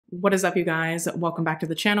What is up, you guys? Welcome back to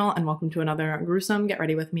the channel and welcome to another gruesome Get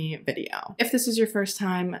Ready With Me video. If this is your first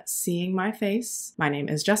time seeing my face, my name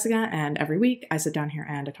is Jessica and every week I sit down here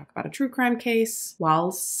and I talk about a true crime case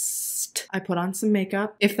whilst I put on some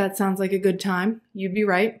makeup. If that sounds like a good time, you'd be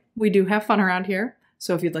right. We do have fun around here.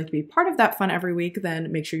 So if you'd like to be part of that fun every week,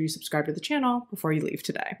 then make sure you subscribe to the channel before you leave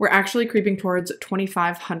today. We're actually creeping towards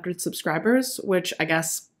 2,500 subscribers, which I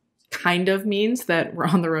guess kind of means that we're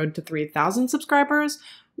on the road to 3,000 subscribers,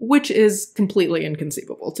 which is completely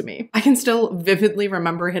inconceivable to me. I can still vividly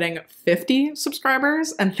remember hitting 50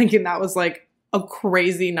 subscribers and thinking that was like a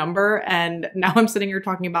crazy number, and now I'm sitting here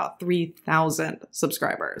talking about 3,000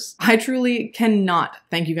 subscribers. I truly cannot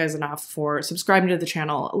thank you guys enough for subscribing to the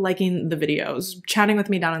channel, liking the videos, chatting with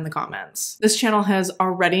me down in the comments. This channel has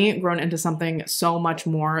already grown into something so much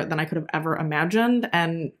more than I could have ever imagined,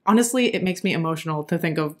 and honestly, it makes me emotional to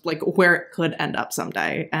think of like where it could end up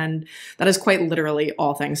someday, and that is quite literally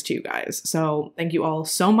all thanks to you guys. So thank you all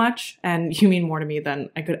so much, and you mean more to me than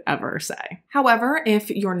I could ever say. However, if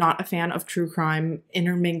you're not a fan of true crime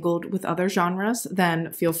intermingled with other genres,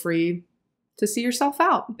 then feel free to see yourself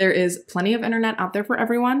out. There is plenty of internet out there for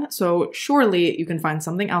everyone, so surely you can find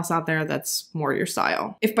something else out there that's more your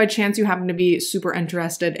style. If by chance you happen to be super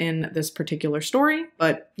interested in this particular story,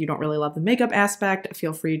 but you don't really love the makeup aspect,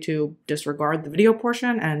 feel free to disregard the video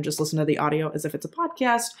portion and just listen to the audio as if it's a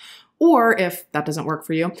podcast. Or if that doesn't work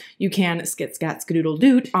for you, you can skit scat skadoodle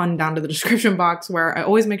doot on down to the description box, where I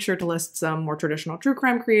always make sure to list some more traditional true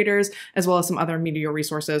crime creators, as well as some other media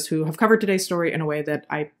resources who have covered today's story in a way that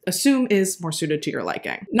I assume is more suited to your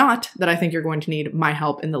liking. Not that I think you're going to need my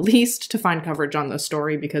help in the least to find coverage on this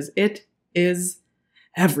story, because it is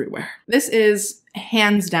everywhere. This is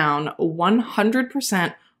hands down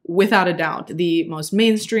 100% without a doubt the most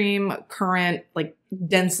mainstream, current, like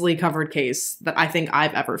densely covered case that I think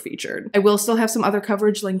I've ever featured. I will still have some other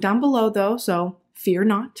coverage linked down below though, so fear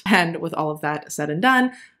not. And with all of that said and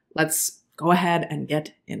done, let's go ahead and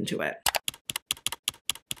get into it.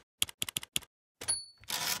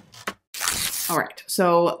 All right,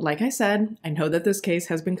 so like I said, I know that this case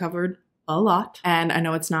has been covered a lot, and I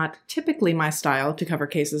know it's not typically my style to cover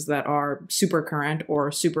cases that are super current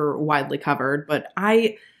or super widely covered, but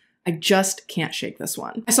I just can't shake this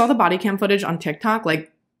one. I saw the body cam footage on TikTok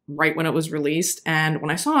like right when it was released, and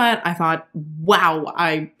when I saw it, I thought, wow,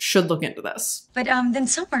 I should look into this. But then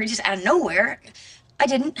somewhere just out of nowhere, I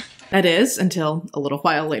didn't. That is, until a little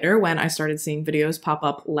while later when I started seeing videos pop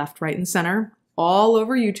up left, right, and center all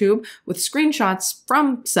over YouTube with screenshots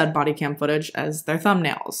from said body cam footage as their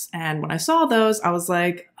thumbnails. And when I saw those, I was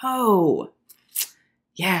like, oh,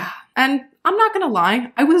 yeah. And I'm not gonna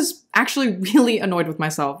lie, I was actually really annoyed with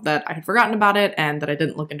myself that I had forgotten about it and that I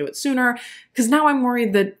didn't look into it sooner, because now I'm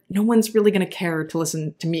worried that no one's really gonna care to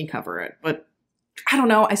listen to me cover it. But I don't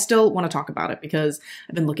know, I still want to talk about it because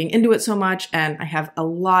I've been looking into it so much and I have a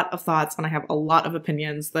lot of thoughts and I have a lot of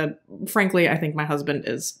opinions that, frankly, I think my husband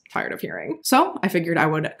is tired of hearing. So I figured I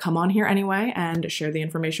would come on here anyway and share the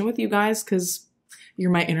information with you guys, because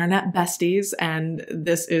you're my internet besties, and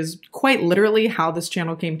this is quite literally how this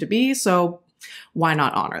channel came to be, so why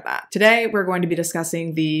not honor that? Today, we're going to be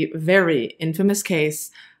discussing the very infamous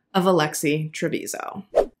case of Alexee Trevizo.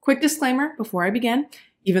 Quick disclaimer before I begin,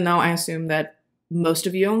 even though I assume that most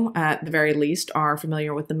of you, at the very least, are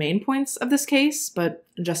familiar with the main points of this case, but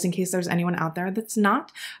just in case there's anyone out there that's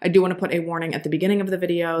not, I do want to put a warning at the beginning of the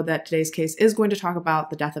video that today's case is going to talk about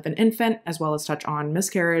the death of an infant, as well as touch on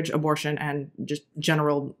miscarriage, abortion, and just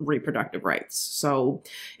general reproductive rights. So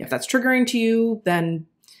if that's triggering to you, then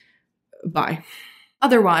bye.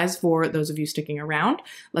 Otherwise, for those of you sticking around,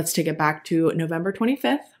 let's take it back to November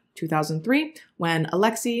 25th, 2003, when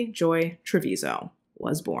Alexee Joy Trevizo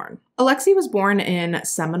was born. Alexee was born in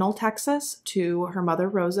Seminole, Texas, to her mother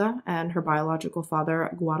Rosa and her biological father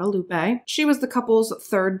Guadalupe. She was the couple's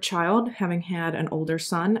third child, having had an older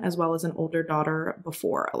son as well as an older daughter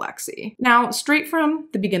before Alexee. Now, straight from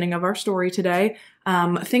the beginning of our story today,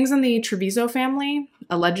 things in the Trevizo family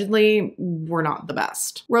allegedly were not the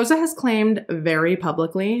best. Rosa has claimed very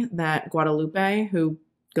publicly that Guadalupe, who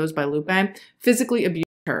goes by Lupe, physically abused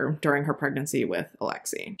her during her pregnancy with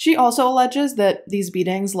Alexee. She also alleges that these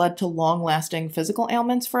beatings led to long-lasting physical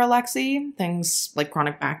ailments for Alexee, things like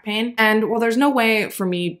chronic back pain. And while there's no way for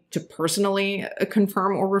me to personally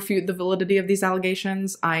confirm or refute the validity of these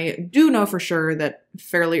allegations, I do know for sure that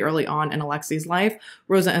fairly early on in Alexee's life,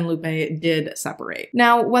 Rosa and Lupe did separate.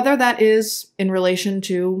 Now, whether that is in relation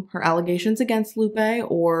to her allegations against Lupe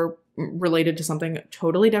or related to something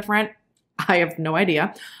totally different, I have no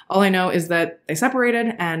idea. All I know is that they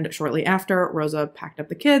separated, and shortly after, Rosa packed up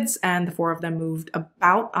the kids, and the four of them moved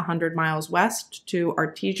about 100 miles west to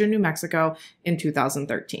Artesia, New Mexico in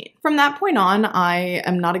 2013. From that point on, I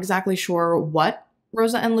am not exactly sure what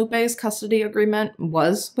Rosa and Lupe's custody agreement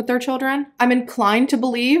was with their children. I'm inclined to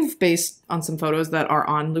believe, based on some photos that are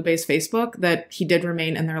on Lupe's Facebook, that he did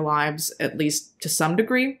remain in their lives, at least to some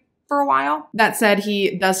degree, for a while. That said,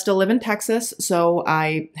 he does still live in Texas, so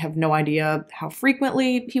I have no idea how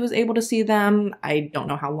frequently he was able to see them. I don't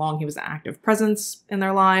know how long he was an active presence in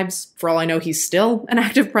their lives. For all I know, he's still an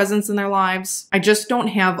active presence in their lives. I just don't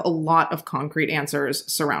have a lot of concrete answers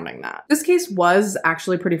surrounding that. This case was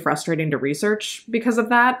actually pretty frustrating to research because of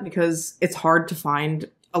that, because it's hard to find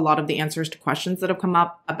a lot of the answers to questions that have come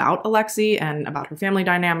up about Alexee and about her family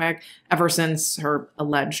dynamic ever since her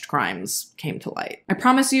alleged crimes came to light. I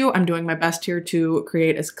promise you, I'm doing my best here to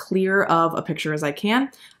create as clear of a picture as I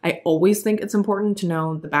can. I always think it's important to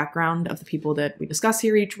know the background of the people that we discuss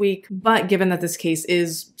here each week, but given that this case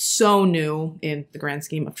is so new in the grand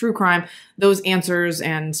scheme of true crime, those answers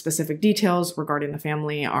and specific details regarding the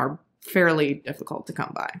family are fairly difficult to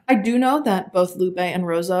come by. I do know that both Lupe and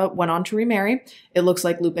Rosa went on to remarry. It looks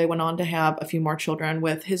like Lupe went on to have a few more children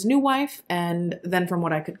with his new wife, and then from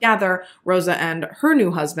what I could gather, Rosa and her new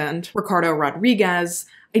husband, Ricardo Rodriguez,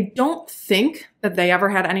 I don't think that they ever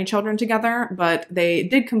had any children together, but they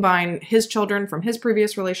did combine his children from his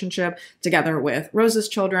previous relationship together with Rosa's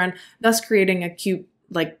children, thus creating a cute,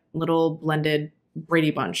 like, little blended Brady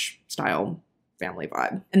Bunch style family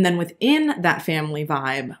vibe. And then within that family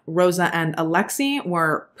vibe, Rosa and Alexee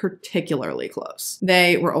were particularly close.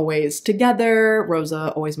 They were always together.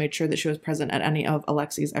 Rosa always made sure that she was present at any of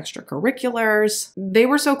Alexee's extracurriculars. They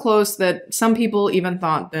were so close that some people even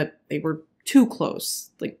thought that they were too close,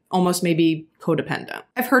 like almost maybe codependent.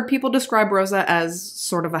 I've heard people describe Rosa as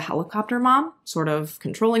sort of a helicopter mom, sort of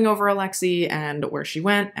controlling over Alexee and where she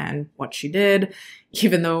went and what she did.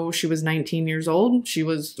 Even though she was 19 years old, she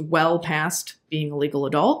was well past being a legal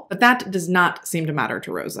adult, but that does not seem to matter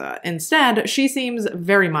to Rosa. Instead, she seems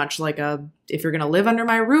very much like a, if you're gonna live under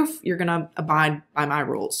my roof, you're gonna abide by my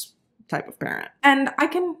rules type of parent. And I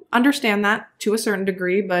can understand that to a certain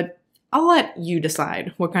degree, but I'll let you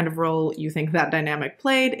decide what kind of role you think that dynamic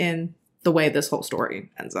played in the way this whole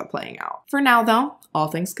story ends up playing out. For now, though, all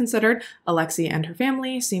things considered, Alexee and her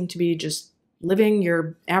family seem to be just living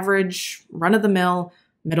your average, run-of-the-mill,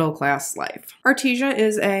 middle-class life. Artesia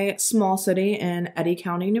is a small city in Eddy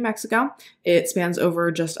County, New Mexico. It spans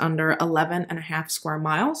over just under 11.5 square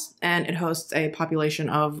miles, and it hosts a population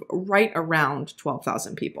of right around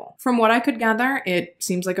 12,000 people. From what I could gather, it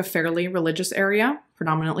seems like a fairly religious area,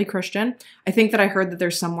 predominantly Christian. I think that I heard that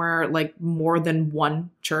there's somewhere like more than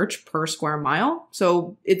one church per square mile,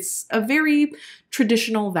 so it's a very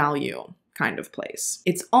traditional value kind of place.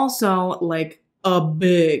 It's also like a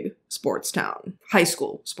big sports town, high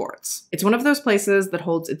school sports. It's one of those places that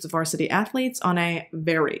holds its varsity athletes on a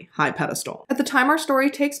very high pedestal. At the time our story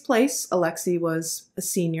takes place, Alexee was a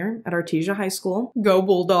senior at Artesia High School. Go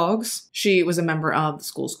Bulldogs! She was a member of the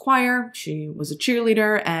school's choir, she was a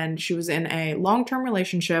cheerleader, and she was in a long-term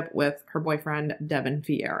relationship with her boyfriend, Devin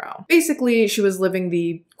Fierro. Basically, she was living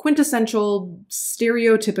the quintessential,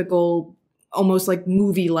 stereotypical, almost like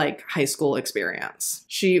movie-like high school experience.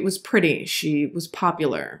 She was pretty, she was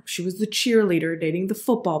popular, she was the cheerleader dating the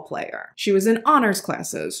football player. She was in honors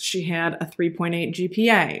classes, she had a 3.8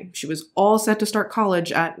 GPA, she was all set to start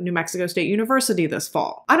college at New Mexico State University this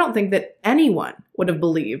fall. I don't think that anyone would have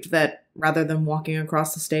believed that rather than walking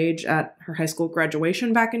across the stage at her high school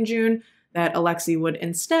graduation back in June, that Alexee would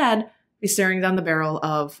instead be staring down the barrel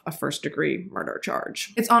of a first-degree murder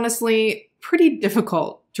charge. It's honestly pretty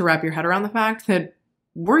difficult to wrap your head around the fact that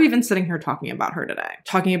we're even sitting here talking about her today.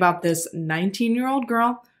 Talking about this 19-year-old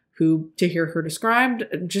girl who, to hear her described,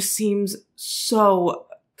 just seems so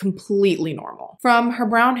completely normal. From her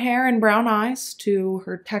brown hair and brown eyes to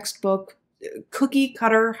her textbook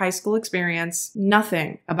cookie-cutter high school experience,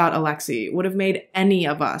 nothing about Alexee would have made any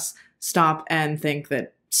of us stop and think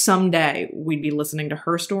that someday we'd be listening to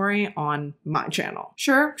her story on my channel.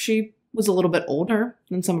 Sure, she was a little bit older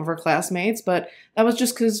than some of her classmates, but that was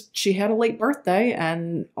just because she had a late birthday,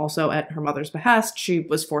 and also at her mother's behest, she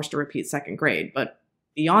was forced to repeat second grade. But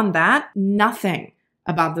beyond that, nothing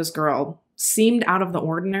about this girl seemed out of the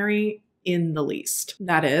ordinary in the least.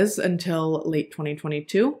 That is, until late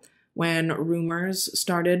 2022, when rumors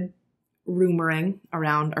started rumoring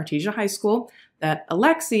around Artesia High School that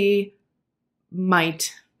Alexee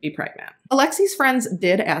might be pregnant. Alexee's friends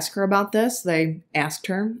did ask her about this. They asked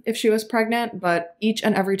her if she was pregnant, but each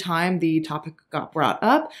and every time the topic got brought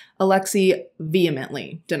up, Alexee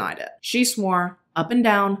vehemently denied it. She swore up and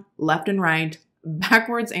down, left and right,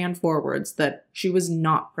 backwards and forwards that she was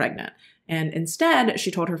not pregnant. And instead, she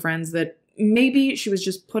told her friends that maybe she was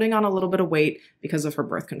just putting on a little bit of weight because of her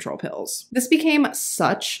birth control pills. This became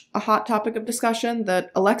such a hot topic of discussion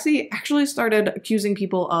that Alexee actually started accusing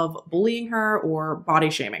people of bullying her or body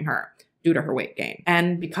shaming her due to her weight gain.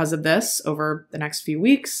 And because of this, over the next few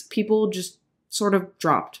weeks, people just sort of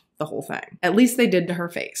dropped the whole thing. At least they did to her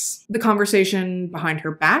face. The conversation behind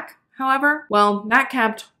her back, however, well, that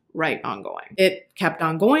kept right ongoing. It kept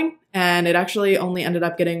on going, and it actually only ended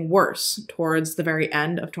up getting worse towards the very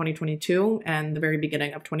end of 2022 and the very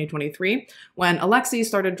beginning of 2023, when Alexee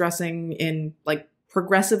started dressing in like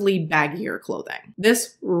progressively baggier clothing.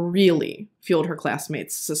 This really fueled her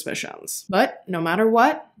classmates' suspicions. But no matter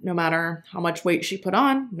what, no matter how much weight she put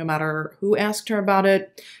on, no matter who asked her about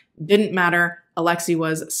it, didn't matter. Alexee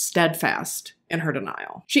was steadfast in her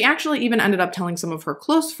denial. She actually even ended up telling some of her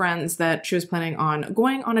close friends that she was planning on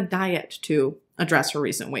going on a diet to address her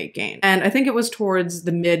recent weight gain. And I think it was towards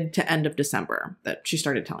the mid to end of December that she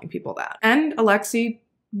started telling people that. And Alexee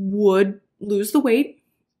would lose the weight.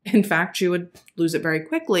 In fact, she would lose it very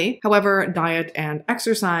quickly. However, diet and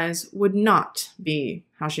exercise would not be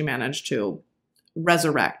how she managed to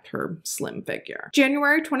resurrect her slim figure.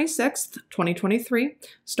 January 26th, 2023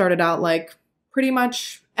 started out like pretty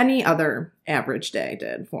much any other average day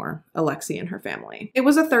did for Alexee and her family. It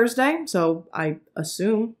was a Thursday, so I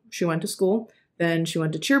assume she went to school, then she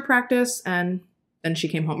went to cheer practice, and then she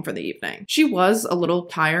came home for the evening. She was a little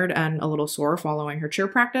tired and a little sore following her cheer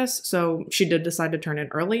practice, so she did decide to turn in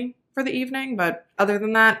early for the evening, but other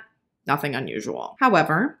than that, nothing unusual.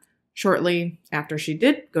 However, shortly after she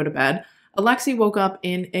did go to bed, Alexee woke up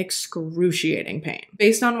in excruciating pain.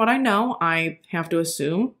 Based on what I know, I have to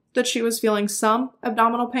assume that she was feeling some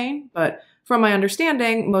abdominal pain, but from my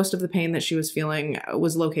understanding, most of the pain that she was feeling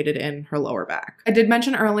was located in her lower back. I did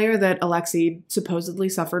mention earlier that Alexee supposedly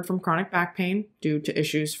suffered from chronic back pain due to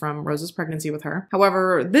issues from Rose's pregnancy with her.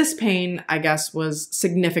 However, this pain, I guess, was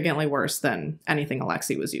significantly worse than anything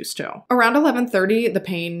Alexee was used to. Around 11:30, the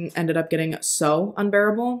pain ended up getting so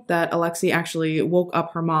unbearable that Alexee actually woke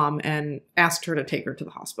up her mom and asked her to take her to the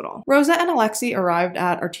hospital. Rosa and Alexee arrived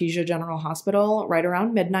at Artesia General Hospital right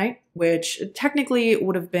around midnight, which technically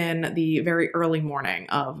would have been the very early morning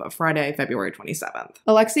of Friday, February 27th.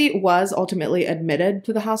 Alexee was ultimately admitted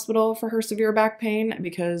to the hospital for her severe back pain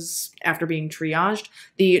because after being triaged,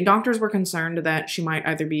 the doctors were concerned that she might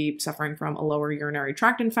either be suffering from a lower urinary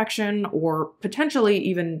tract infection or potentially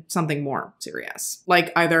even something more serious,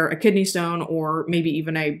 like either a kidney stone or maybe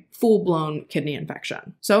even a full-blown kidney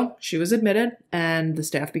infection. So she was admitted, and the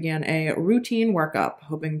staff began a routine workup,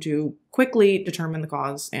 hoping to quickly determine the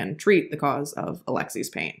cause and treat the cause of Alexee's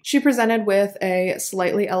pain. She presented with a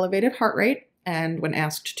slightly elevated heart rate, and when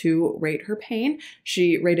asked to rate her pain,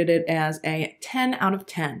 she rated it as a 10 out of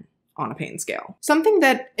 10 on a pain scale. Something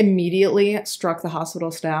that immediately struck the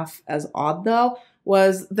hospital staff as odd, though,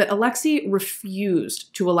 was that Alexee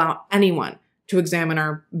refused to allow anyone to examine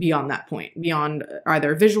her beyond that point, beyond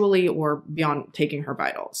either visually or beyond taking her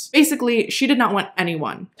vitals. Basically, she did not want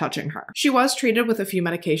anyone touching her. She was treated with a few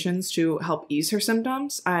medications to help ease her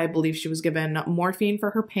symptoms. I believe she was given morphine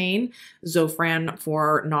for her pain, Zofran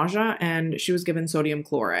for nausea, and she was given sodium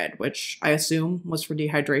chloride, which I assume was for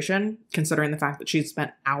dehydration, considering the fact that she'd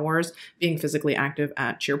spent hours being physically active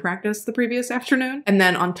at cheer practice the previous afternoon. And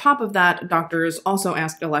then on top of that, doctors also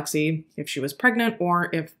asked Alexee if she was pregnant or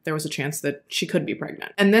if there was a chance that she could be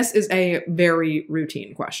pregnant. And this is a very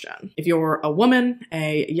routine question. If you're a woman,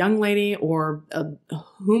 a young lady, or a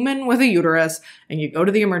human with a uterus, and you go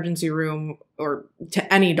to the emergency room, or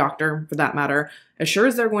to any doctor for that matter, as sure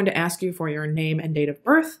as they're going to ask you for your name and date of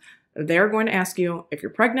birth, they're going to ask you if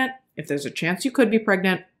you're pregnant, if there's a chance you could be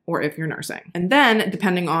pregnant, or if you're nursing. And then,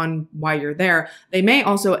 depending on why you're there, they may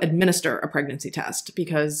also administer a pregnancy test,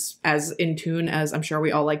 because as in tune as I'm sure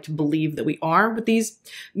we all like to believe that we are with these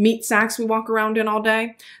meat sacks we walk around in all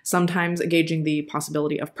day, sometimes gauging the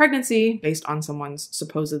possibility of pregnancy based on someone's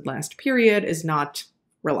supposed last period is not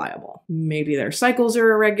reliable. Maybe their cycles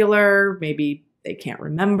are irregular, maybe they can't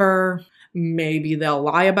remember, maybe they'll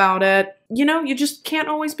lie about it. You know, you just can't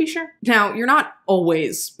always be sure. Now, you're not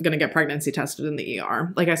always going to get pregnancy tested in the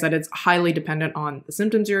ER. Like I said, it's highly dependent on the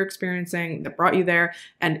symptoms you're experiencing that brought you there,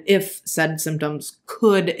 and if said symptoms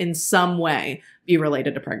could in some way be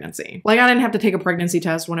related to pregnancy. Like, I didn't have to take a pregnancy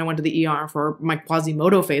test when I went to the ER for my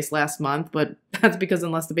Quasimodo face last month, but that's because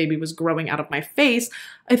unless the baby was growing out of my face,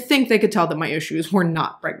 I think they could tell that my issues were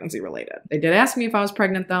not pregnancy related. They did ask me if I was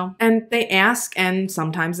pregnant though, and they ask and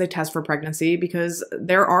sometimes they test for pregnancy because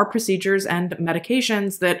there are procedures and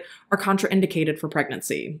medications that are contraindicated for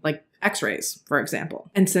pregnancy, like x-rays, for example.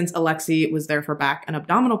 And since Alexee was there for back and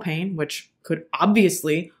abdominal pain, which could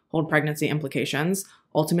obviously hold pregnancy implications,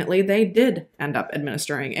 ultimately they did end up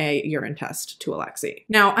administering a urine test to Alexee.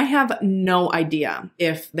 Now, I have no idea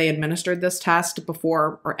if they administered this test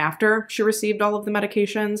before or after she received all of the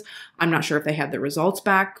medications. I'm not sure if they had the results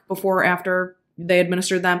back before or after they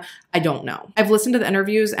administered them. I don't know. I've listened to the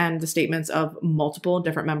interviews and the statements of multiple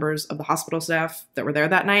different members of the hospital staff that were there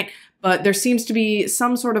that night, but there seems to be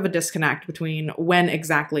some sort of a disconnect between when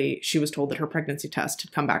exactly she was told that her pregnancy test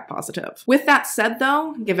had come back positive. With that said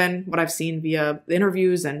though, given what I've seen via the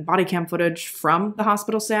interviews and body cam footage from the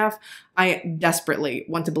hospital staff, I desperately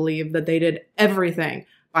want to believe that they did everything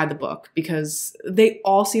by the book because they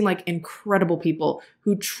all seem like incredible people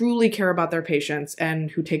who truly care about their patients and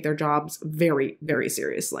who take their jobs very, very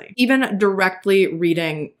seriously. Even directly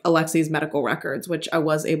reading Alexee's medical records, which I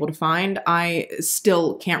was able to find, I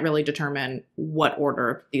still can't really determine what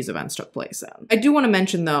order these events took place in. I do want to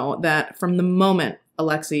mention though that from the moment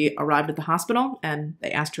Alexee arrived at the hospital and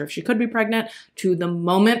they asked her if she could be pregnant to the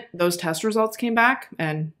moment those test results came back,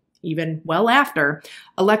 and even well after,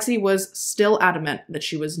 Alexee was still adamant that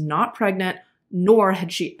she was not pregnant, nor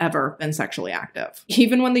had she ever been sexually active.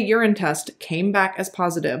 Even when the urine test came back as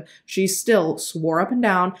positive, she still swore up and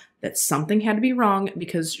down that something had to be wrong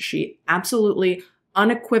because she absolutely,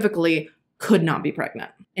 unequivocally could not be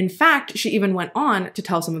pregnant. In fact, she even went on to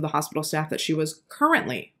tell some of the hospital staff that she was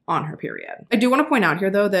currently on her period. I do want to point out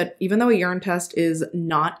here though that even though a urine test is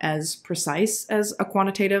not as precise as a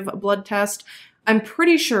quantitative blood test, I'm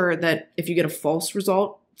pretty sure that if you get a false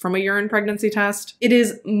result from a urine pregnancy test, it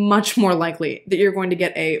is much more likely that you're going to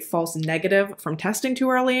get a false negative from testing too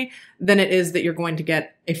early than it is that you're going to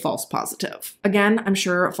get a false positive. Again, I'm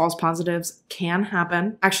sure false positives can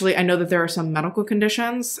happen. Actually, I know that there are some medical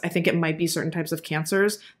conditions, I think it might be certain types of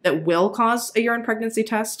cancers, that will cause a urine pregnancy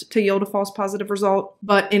test to yield a false positive result.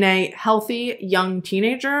 But in a healthy young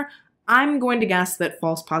teenager, I'm going to guess that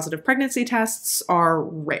false positive pregnancy tests are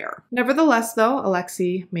rare. Nevertheless, though,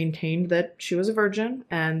 Alexee maintained that she was a virgin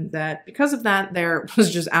and that because of that, there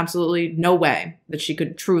was just absolutely no way that she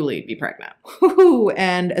could truly be pregnant.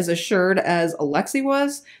 And as assured as Alexee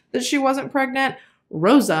was that she wasn't pregnant,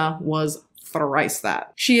 Rosa was thrice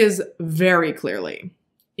that. She is very clearly,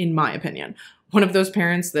 in my opinion, one of those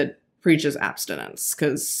parents that preaches abstinence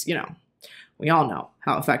because, you know, we all know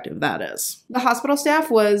how effective that is. The hospital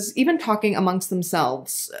staff was even talking amongst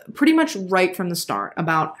themselves pretty much right from the start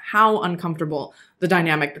about how uncomfortable the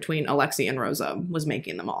dynamic between Alexee and Rosa was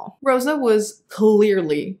making them all. Rosa was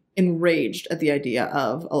clearly enraged at the idea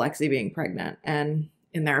of Alexee being pregnant, and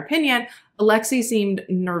in their opinion, Alexee seemed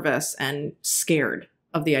nervous and scared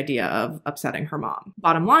of the idea of upsetting her mom.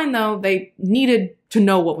 Bottom line though, they needed to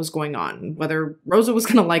know what was going on, whether Rosa was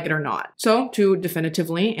gonna like it or not. So to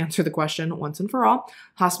definitively answer the question once and for all,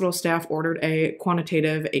 hospital staff ordered a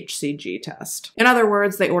quantitative HCG test. In other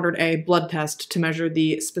words, they ordered a blood test to measure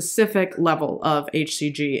the specific level of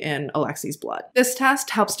HCG in Alexee's blood. This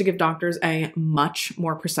test helps to give doctors a much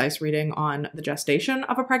more precise reading on the gestation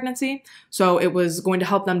of a pregnancy, so it was going to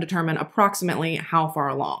help them determine approximately how far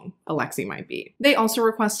along Alexee might be. They also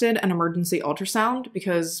requested an emergency ultrasound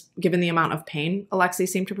because given the amount of pain Alexee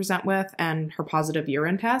seemed to present with and her positive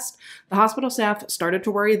urine test, the hospital staff started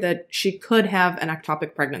to worry that she could have an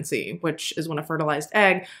ectopic pregnancy, which is when a fertilized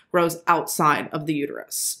egg grows outside of the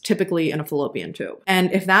uterus, typically in a fallopian tube.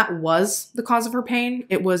 And if that was the cause of her pain,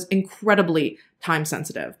 it was incredibly time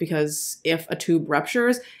sensitive because if a tube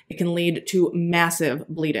ruptures, it can lead to massive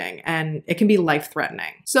bleeding and it can be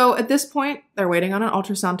life-threatening. So at this point, they're waiting on an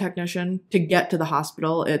ultrasound technician to get to the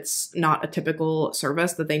hospital. It's not a typical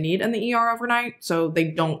service that they need in the ER overnight, so they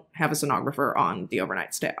don't have a sonographer on the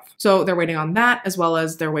overnight staff. So they're waiting on that as well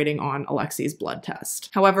as they're waiting on Alexee's blood test.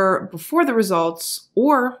 However, before the results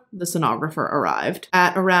or the sonographer arrived,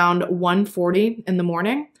 at around 1:40 in the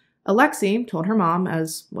morning, Alexee told her mom,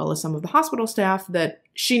 as well as some of the hospital staff, that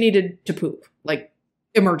she needed to poop, like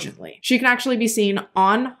emergently. She can actually be seen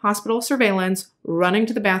on hospital surveillance, running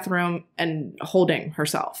to the bathroom and holding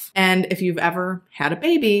herself. And if you've ever had a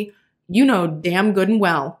baby, you know damn good and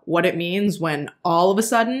well what it means when all of a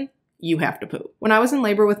sudden you have to poop. When I was in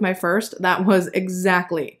labor with my first, that was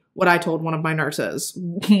exactly what I told one of my nurses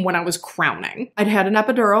when I was crowning. I'd had an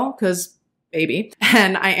epidural because baby.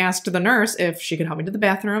 And I asked the nurse if she could help me to the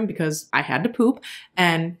bathroom because I had to poop.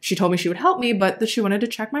 And she told me she would help me, but that she wanted to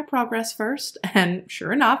check my progress first. And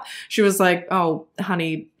sure enough, she was like, oh,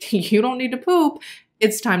 honey, you don't need to poop.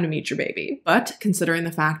 It's time to meet your baby. But considering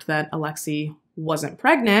the fact that Alexee wasn't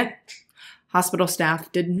pregnant, hospital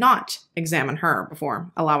staff did not examine her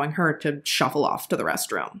before allowing her to shuffle off to the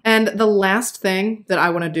restroom. And the last thing that I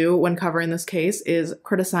want to do when covering this case is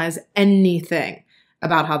criticize anything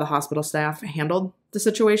about how the hospital staff handled the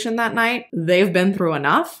situation that night. They've been through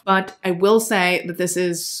enough, but I will say that this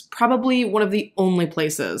is probably one of the only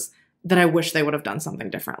places that I wish they would have done something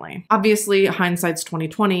differently. Obviously, hindsight's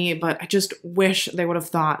 2020, but I just wish they would have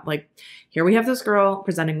thought, like, here we have this girl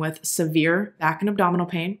presenting with severe back and abdominal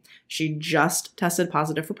pain. She just tested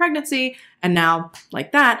positive for pregnancy, and now,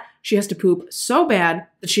 like that, she has to poop so bad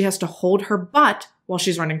that she has to hold her butt while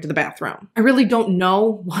she's running to the bathroom. I really don't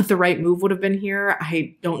know what the right move would have been here.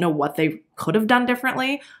 I don't know what they could have done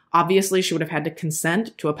differently. Obviously, she would have had to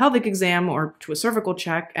consent to a pelvic exam or to a cervical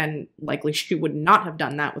check, and likely she would not have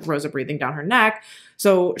done that with Rosa breathing down her neck.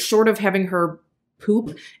 So short of having her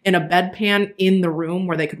poop in a bedpan in the room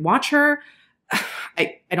where they could watch her,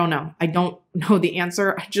 I don't know. I don't know the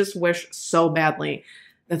answer. I just wish so badly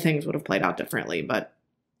that things would have played out differently, but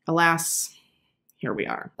alas, here we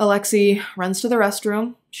are. Alexee runs to the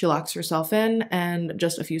restroom, she locks herself in, and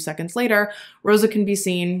just a few seconds later, Rosa can be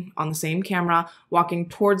seen on the same camera walking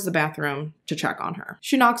towards the bathroom to check on her.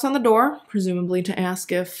 She knocks on the door, presumably to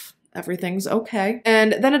ask if everything's okay.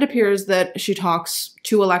 And then it appears that she talks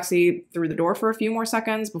to Alexee through the door for a few more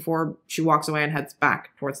seconds before she walks away and heads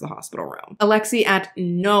back towards the hospital room. Alexee at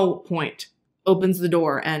no point opens the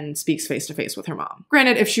door and speaks face-to-face with her mom.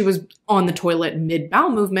 Granted, if she was on the toilet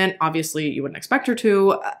mid-bowel movement, obviously you wouldn't expect her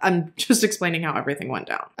to. I'm just explaining how everything went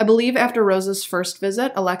down. I believe after Rosa's first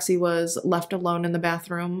visit, Alexee was left alone in the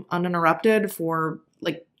bathroom uninterrupted for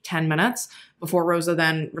like 10 minutes before Rosa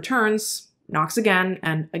then returns, knocks again,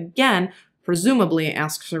 and again, presumably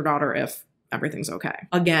asks her daughter if everything's okay.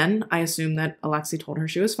 Again, I assume that Alexee told her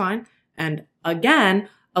she was fine, and again,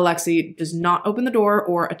 Alexee does not open the door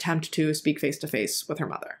or attempt to speak face-to-face with her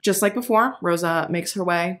mother. Just like before, Rosa makes her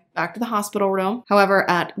way back to the hospital room. However,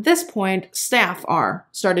 at this point, staff are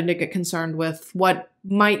starting to get concerned with what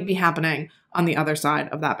might be happening on the other side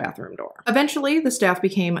of that bathroom door. Eventually, the staff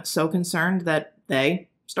became so concerned that they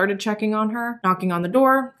started checking on her, knocking on the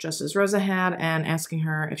door, just as Rosa had, and asking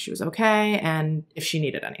her if she was okay and if she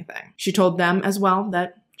needed anything. She told them as well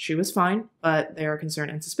that she was fine, but their concern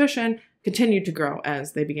and suspicion continued to grow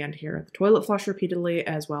as they began to hear the toilet flush repeatedly,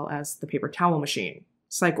 as well as the paper towel machine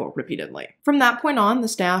cycle repeatedly. From that point on, the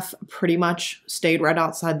staff pretty much stayed right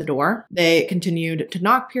outside the door. They continued to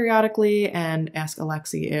knock periodically and ask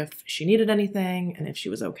Alexee if she needed anything and if she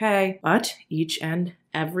was okay, but each and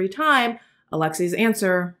every time, Alexee's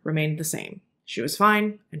answer remained the same. She was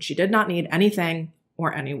fine, and she did not need anything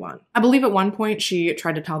or anyone. I believe at one point she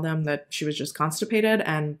tried to tell them that she was just constipated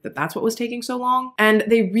and that that's what was taking so long. And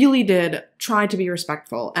they really did try to be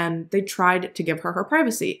respectful, and they tried to give her her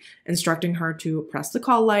privacy, instructing her to press the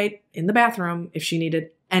call light in the bathroom if she needed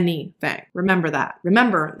anything. Remember that.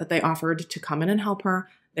 Remember that they offered to come in and help her.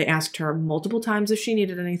 They asked her multiple times if she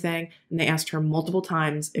needed anything, and they asked her multiple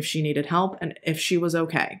times if she needed help and if she was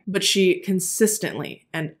okay. But she consistently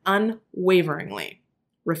and unwaveringly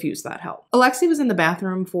refused that help. Alexee was in the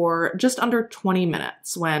bathroom for just under 20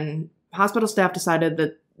 minutes when hospital staff decided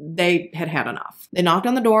that they had had enough. They knocked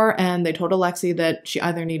on the door and they told Alexee that she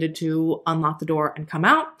either needed to unlock the door and come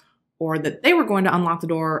out, or that they were going to unlock the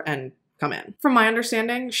door and come in. From my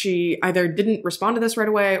understanding, she either didn't respond to this right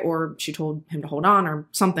away or she told him to hold on or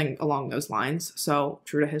something along those lines. So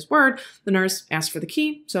true to his word, the nurse asked for the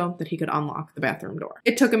key so that he could unlock the bathroom door.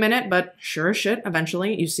 It took a minute, but sure as shit,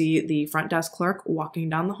 eventually you see the front desk clerk walking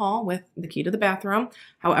down the hall with the key to the bathroom.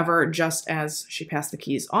 However, just as she passed the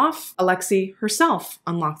keys off, Alexee herself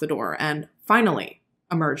unlocked the door and finally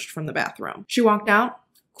emerged from the bathroom. She walked out,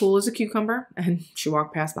 cool as a cucumber, and she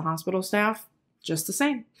walked past the hospital staff just the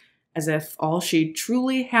same, as if all she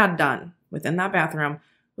truly had done within that bathroom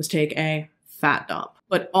was take a fat dump.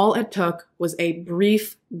 But all it took was a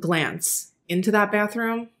brief glance into that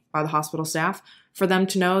bathroom by the hospital staff for them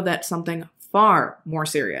to know that something far more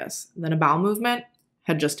serious than a bowel movement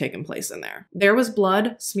had just taken place in there. There was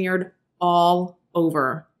blood smeared all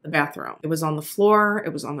over the bathroom. It was on the floor,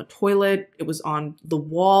 it was on the toilet, it was on the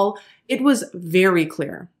wall. It was very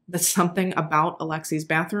clear that something about Alexee's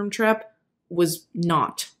bathroom trip was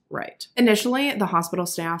not right. Initially, the hospital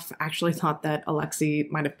staff actually thought that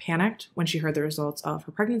Alexee might have panicked when she heard the results of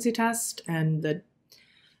her pregnancy test and that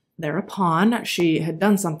Thereupon, she had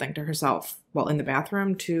done something to herself while in the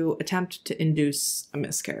bathroom to attempt to induce a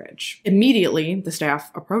miscarriage. Immediately, the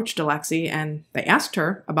staff approached Alexee and they asked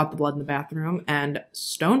her about the blood in the bathroom, and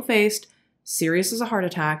stone-faced, serious as a heart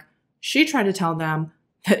attack, she tried to tell them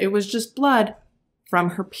that it was just blood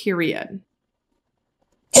from her period.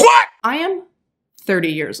 What? I am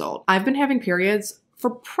 30 years old. I've been having periods for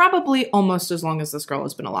probably almost as long as this girl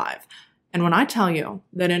has been alive. And when I tell you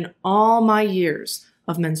that in all my years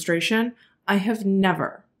of menstruation, I have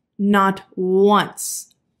never, not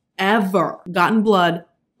once, ever gotten blood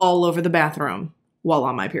all over the bathroom while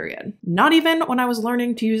on my period. Not even when I was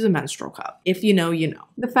learning to use a menstrual cup. If you know, you know.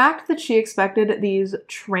 The fact that she expected these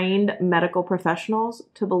trained medical professionals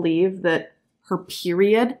to believe that her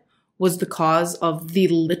period was the cause of the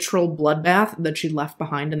literal bloodbath that she left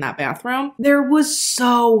behind in that bathroom. There was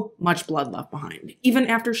so much blood left behind, even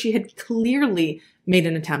after she had clearly made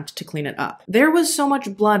an attempt to clean it up. There was so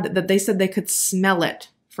much blood that they said they could smell it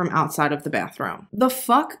from outside of the bathroom. The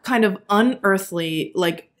fuck kind of unearthly,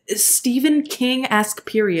 like Stephen King-esque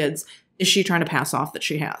periods is she trying to pass off that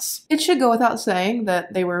she has? It should go without saying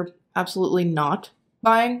that they were absolutely not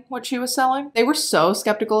buying what she was selling. They were so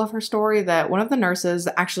skeptical of her story that one of the nurses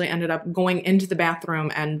actually ended up going into the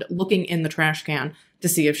bathroom and looking in the trash can to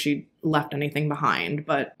see if she left anything behind.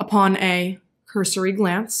 But upon a cursory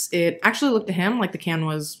glance, it actually looked to him like the can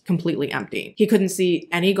was completely empty. He couldn't see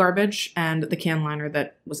any garbage, and the can liner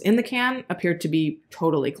that was in the can appeared to be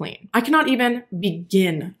totally clean. I cannot even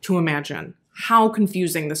begin to imagine how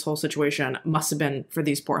confusing this whole situation must have been for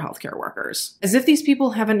these poor healthcare workers. As if these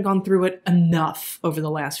people haven't gone through it enough over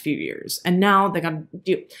the last few years. And now they gotta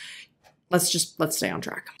do, let's stay on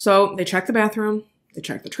track. So they check the bathroom, they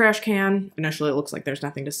check the trash can. Initially it looks like there's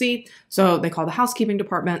nothing to see. So they call the housekeeping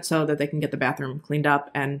department so that they can get the bathroom cleaned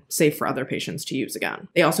up and safe for other patients to use again.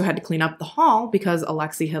 They also had to clean up the hall because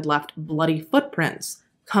Alexee had left bloody footprints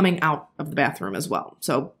coming out of the bathroom as well.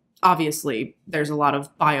 So obviously, there's a lot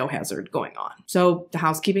of biohazard going on. So the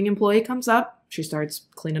housekeeping employee comes up. She starts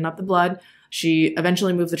cleaning up the blood. She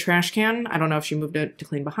eventually moved the trash can. I don't know if she moved it to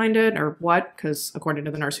clean behind it or what, because according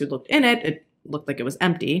to the nurse who looked in it, it looked like it was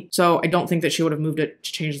empty. So I don't think that she would have moved it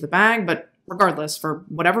to change the bag, but regardless, for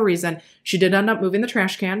whatever reason, she did end up moving the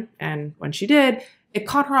trash can. And when she did, it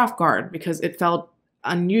caught her off guard because it felt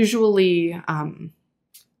unusually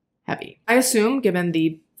heavy. I assume, given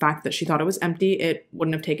the fact that she thought it was empty, it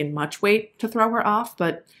wouldn't have taken much weight to throw her off,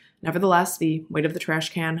 but nevertheless, the weight of the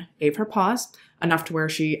trash can gave her pause, enough to where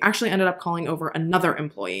she actually ended up calling over another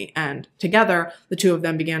employee, and together, the two of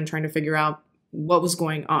them began trying to figure out what was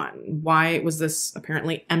going on. Why was this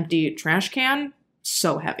apparently empty trash can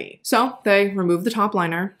so heavy? So they removed the top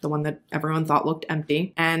liner, the one that everyone thought looked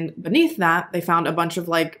empty, and beneath that, they found a bunch of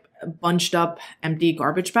bunched up empty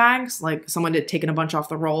garbage bags. Like someone had taken a bunch off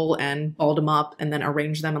the roll and balled them up and then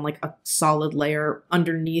arranged them in like a solid layer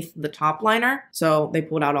underneath the top liner. So they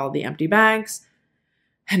pulled out all the empty bags.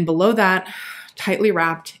 And below that, tightly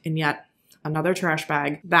wrapped in yet another trash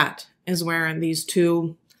bag, that is where these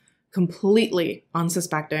two completely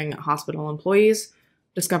unsuspecting hospital employees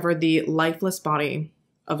discovered the lifeless body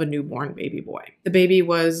of a newborn baby boy. The baby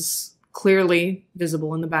was clearly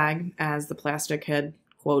visible in the bag as the plastic had,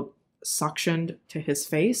 quote, suctioned to his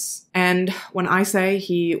face. And when I say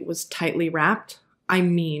he was tightly wrapped, I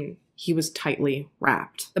mean he was tightly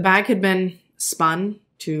wrapped. The bag had been spun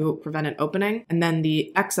to prevent an opening, and then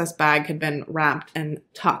the excess bag had been wrapped and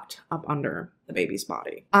tucked up under the baby's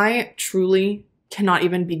body. I truly cannot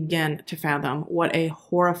even begin to fathom what a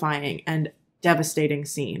horrifying and devastating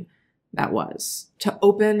scene that was. To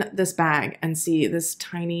open this bag and see this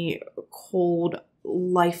tiny, cold,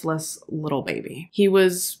 lifeless little baby. He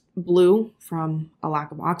was blue from a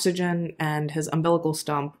lack of oxygen, and his umbilical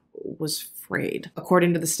stump was frayed.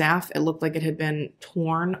 According to the staff, it looked like it had been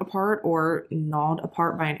torn apart or gnawed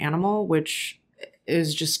apart by an animal, which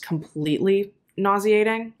is just completely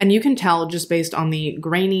nauseating. And you can tell just based on the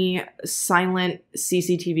grainy, silent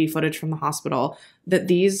CCTV footage from the hospital that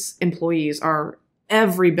these employees are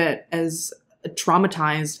every bit as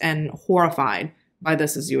traumatized and horrified by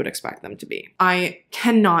this as you would expect them to be. I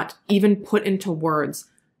cannot even put into words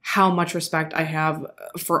how much respect I have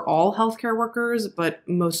for all healthcare workers, but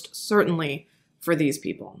most certainly for these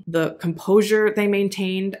people. The composure they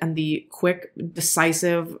maintained and the quick,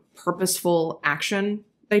 decisive, purposeful action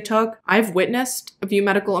they took. I've witnessed a few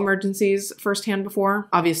medical emergencies firsthand before.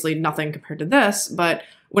 Obviously nothing compared to this, but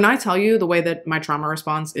when I tell you the way that my trauma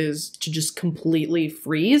response is to just completely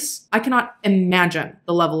freeze, I cannot imagine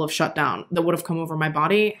the level of shutdown that would have come over my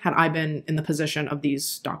body had I been in the position of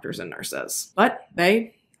these doctors and nurses. But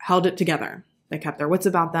they held it together. They kept their wits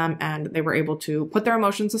about them, and they were able to put their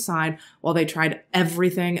emotions aside while they tried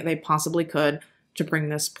everything they possibly could to bring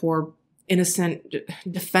this poor, innocent,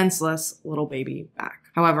 defenseless little baby back.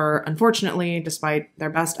 However, unfortunately, despite their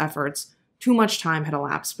best efforts, too much time had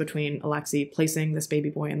elapsed between Alexee placing this baby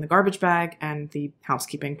boy in the garbage bag and the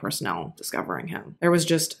housekeeping personnel discovering him. There was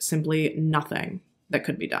just simply nothing that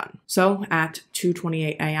could be done. So at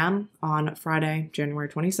 2:28 a.m. on Friday, January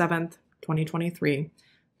 27th, 2023,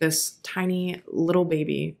 this tiny little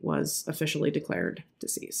baby was officially declared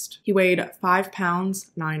deceased. He weighed 5 pounds,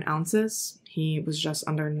 9 ounces. He was just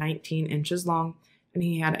under 19 inches long, and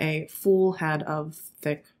he had a full head of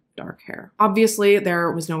thick, dark hair. Obviously,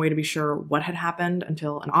 there was no way to be sure what had happened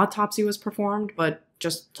until an autopsy was performed, but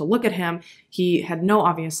just to look at him, he had no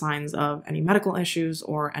obvious signs of any medical issues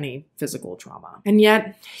or any physical trauma. And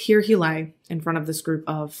yet, here he lay in front of this group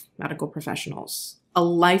of medical professionals. A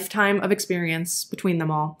lifetime of experience between them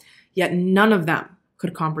all, yet none of them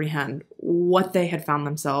could comprehend what they had found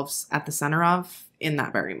themselves at the center of in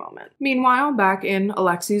that very moment. Meanwhile, back in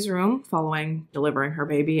Alexee's room, following delivering her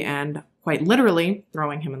baby and quite literally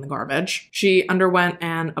throwing him in the garbage, she underwent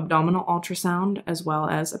an abdominal ultrasound as well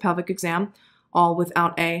as a pelvic exam, all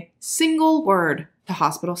without a single word to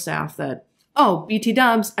hospital staff that, oh, BT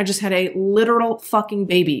dubs, I just had a literal fucking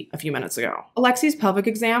baby a few minutes ago. Alexee's pelvic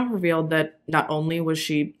exam revealed that not only was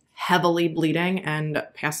she heavily bleeding and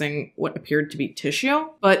passing what appeared to be tissue,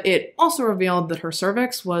 but it also revealed that her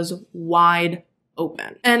cervix was wide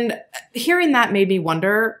open. And hearing that made me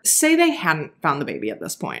wonder, say they hadn't found the baby at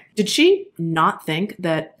this point, did she not think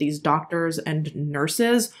that these doctors and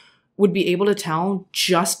nurses would be able to tell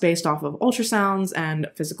just based off of ultrasounds and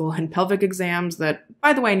physical and pelvic exams that,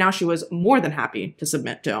 by the way, now she was more than happy to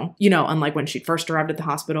submit to? You know, unlike when she first arrived at the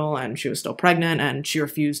hospital and she was still pregnant and she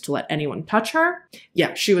refused to let anyone touch her.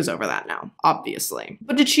 Yeah, she was over that now, obviously.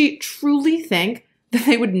 But did she truly think that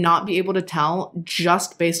they would not be able to tell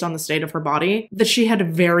just based on the state of her body that she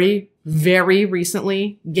had very, very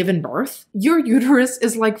recently given birth? Your uterus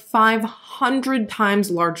is like 500 times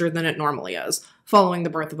larger than it normally is following the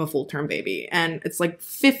birth of a full-term baby, and it's like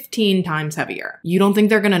 15 times heavier. You don't think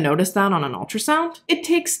they're gonna notice that on an ultrasound? It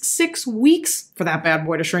takes 6 weeks for that bad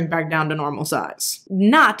boy to shrink back down to normal size,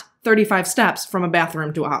 not 35 steps from a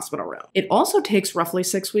bathroom to a hospital room. It also takes roughly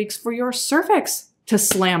 6 weeks for your cervix to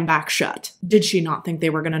slam back shut. Did she not think they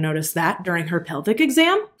were gonna notice that during her pelvic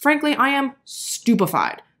exam? Frankly, I am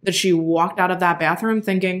stupefied that she walked out of that bathroom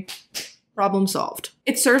thinking, problem solved.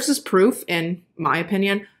 It serves as proof, in my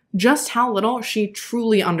opinion, just how little she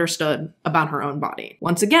truly understood about her own body.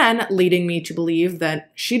 Once again, leading me to believe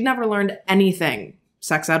that she'd never learned anything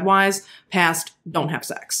sex ed-wise past don't have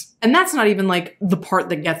sex. And that's not even like the part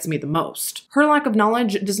that gets me the most. Her lack of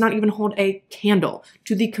knowledge does not even hold a candle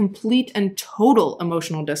to the complete and total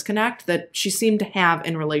emotional disconnect that she seemed to have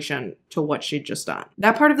in relation to what she'd just done.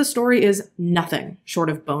 That part of the story is nothing short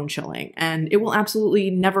of bone-chilling, and it will absolutely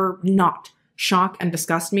never not shock and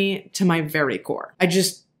disgust me to my very core.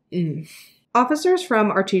 Officers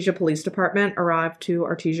from Artesia Police Department arrived to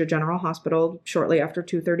Artesia General Hospital shortly after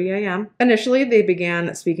 2:30 a.m. Initially, they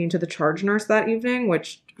began speaking to the charge nurse that evening,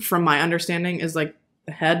 which, from my understanding, is like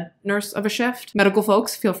the head nurse of a shift. Medical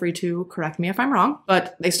folks, feel free to correct me if I'm wrong,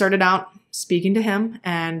 but they started out speaking to him,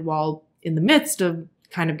 and while in the midst of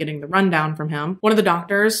kind of getting the rundown from him, one of the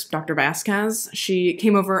doctors, Dr. Vasquez, she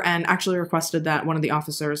came over and actually requested that one of the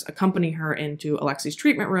officers accompany her into Alexee's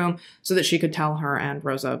treatment room so that she could tell her and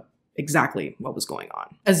Rosa exactly what was going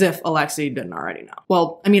on. As if Alexee didn't already know.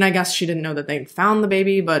 Well, I mean, I guess she didn't know that they'd found the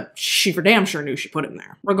baby, but she for damn sure knew she put him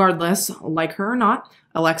there. Regardless, like her or not,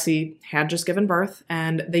 Alexee had just given birth,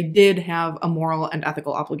 and they did have a moral and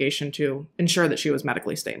ethical obligation to ensure that she was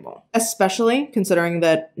medically stable. Especially considering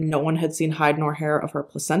that no one had seen hide nor hair of her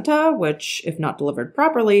placenta, which, if not delivered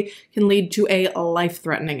properly, can lead to a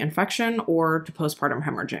life-threatening infection or to postpartum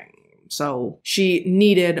hemorrhaging. So she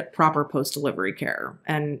needed proper post-delivery care.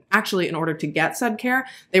 And actually, in order to get said care,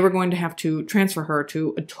 they were going to have to transfer her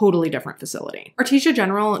to a totally different facility. Artesia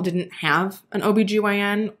General didn't have an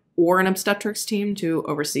OBGYN or an obstetrics team to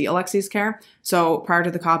oversee Alexee's care. So prior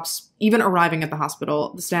to the cops even arriving at the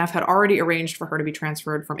hospital, the staff had already arranged for her to be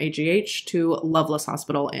transferred from AGH to Loveless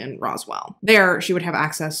Hospital in Roswell. There, she would have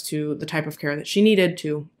access to the type of care that she needed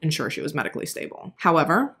to ensure she was medically stable.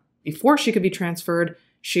 However, before she could be transferred,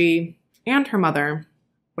 she and her mother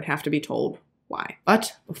would have to be told why.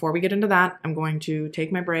 But before we get into that, I'm going to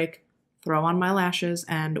take my break, throw on my lashes,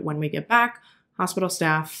 and when we get back, hospital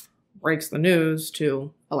staff breaks the news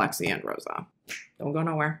to Alexee and Rosa. Don't go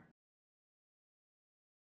nowhere.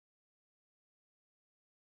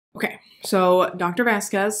 Okay, so Dr.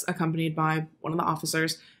 Vasquez, accompanied by one of the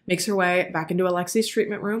officers, makes her way back into Alexee's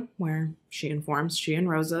treatment room, where she informs she and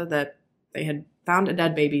Rosa that they had found a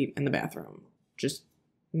dead baby in the bathroom. Just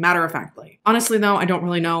matter-of-factly. Honestly, though, I don't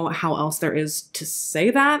really know how else there is to say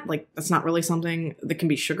that. Like, that's not really something that can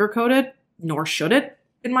be sugar-coated, nor should it,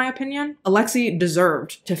 in my opinion. Alexee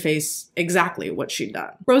deserved to face exactly what she'd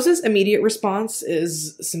done. Rosa's immediate response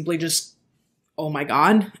is simply just, oh my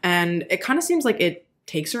God. And it kind of seems like it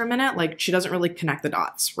takes her a minute. Like, she doesn't really connect the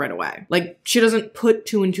dots right away. Like, she doesn't put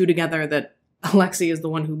two and two together that Alexee is the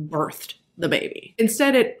one who birthed the baby.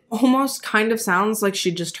 Instead, it almost kind of sounds like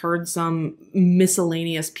she just heard some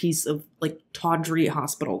miscellaneous piece of like tawdry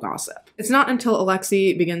hospital gossip. It's not until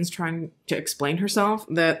Alexee begins trying to explain herself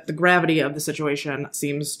that the gravity of the situation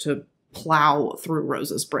seems to plow through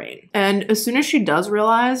Rosa's brain. And as soon as she does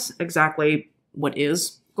realize exactly what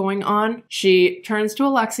is going on, she turns to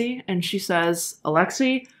Alexee and she says,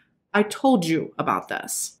 "Alexee, I told you about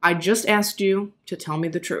this. I just asked you to tell me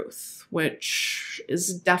the truth," which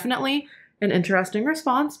is definitely an interesting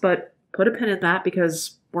response, but put a pin in that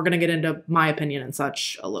because we're going to get into my opinion and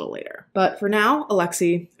such a little later. But for now,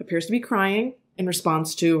 Alexee appears to be crying in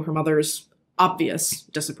response to her mother's obvious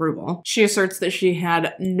disapproval. She asserts that she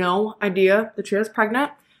had no idea that she was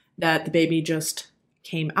pregnant, that the baby just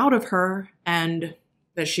came out of her, and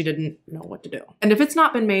that she didn't know what to do. And if it's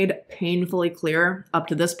not been made painfully clear up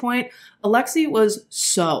to this point, Alexee was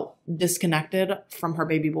so disconnected from her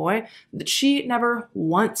baby boy that she never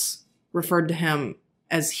once referred to him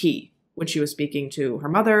as he when she was speaking to her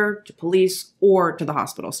mother, to police, or to the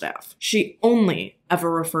hospital staff. She only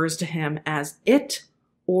ever refers to him as it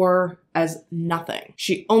or as nothing.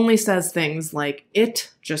 She only says things like,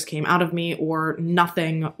 "It just came out of me," or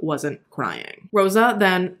 "nothing, wasn't crying." Rosa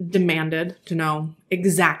then demanded to know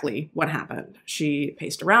exactly what happened. She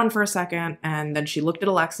paced around for a second, and then she looked at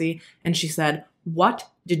Alexee and she said, "What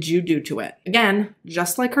did you do to it?" Again,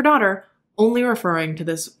 just like her daughter, only referring to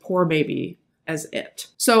this poor baby as it.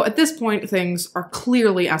 So at this point, things are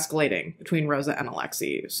clearly escalating between Rosa and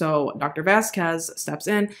Alexee. So Dr. Vasquez steps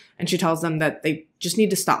in and she tells them that they just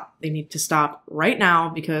need to stop. They need to stop right now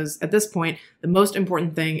because at this point, the most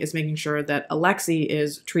important thing is making sure that Alexee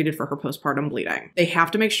is treated for her postpartum bleeding. They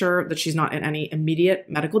have to make sure that she's not in any immediate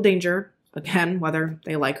medical danger. Again, whether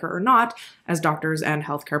they like her or not, as doctors and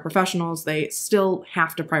healthcare professionals, they still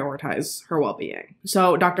have to prioritize her well-being.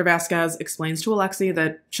 So Dr. Vasquez explains to Alexee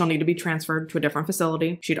that she'll need to be transferred to a different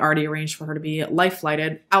facility. She'd already arranged for her to be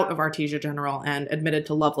life-flighted out of Artesia General and admitted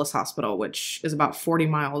to Loveless Hospital, which is about 40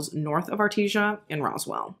 miles north of Artesia in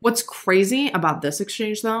Roswell. What's crazy about this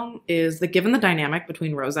exchange, though, is that given the dynamic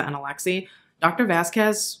between Rosa and Alexee, Dr.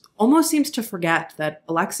 Vasquez almost seems to forget that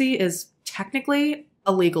Alexee is technically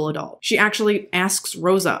a legal adult. She actually asks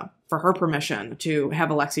Rosa for her permission to have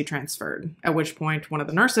Alexee transferred, at which point one of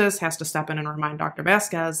the nurses has to step in and remind Dr.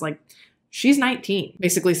 Vasquez, like, she's 19,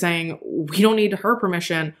 basically saying, we don't need her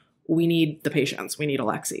permission, we need the patient's, we need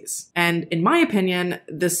Alexee's. And in my opinion,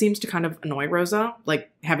 this seems to kind of annoy Rosa, like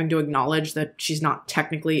having to acknowledge that she's not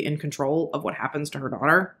technically in control of what happens to her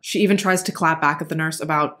daughter. She even tries to clap back at the nurse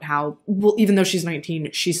about how, well, even though she's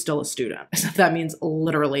 19, she's still a student, as if that means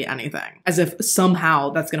literally anything, as if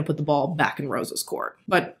somehow that's going to put the ball back in Rosa's court.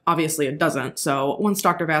 But obviously it doesn't. So once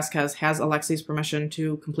Dr. Vasquez has Alexee's permission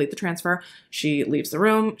to complete the transfer, she leaves the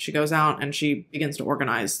room, she goes out, and she begins to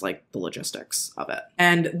organize like the logistics of it.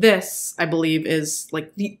 And this, I believe, is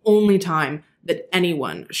like the only time that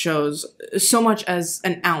anyone shows so much as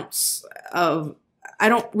an ounce of, I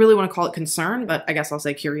don't really want to call it concern, but I guess I'll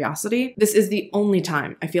say curiosity. This is the only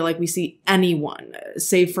time I feel like we see anyone,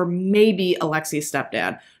 save for maybe Alexee's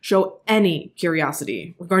stepdad, show any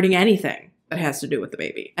curiosity regarding anything that has to do with the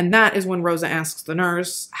baby. And that is when Rosa asks the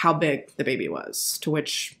nurse how big the baby was, to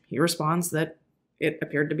which he responds that it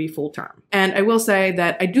appeared to be full term. And I will say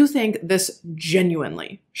that I do think this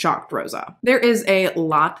genuinely shocked Rosa. There is a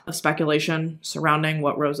lot of speculation surrounding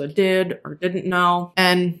what Rosa did or didn't know,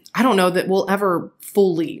 and I don't know that we'll ever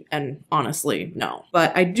fully and honestly know.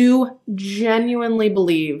 But I do genuinely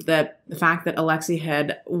believe that the fact that Alexee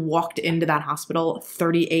had walked into that hospital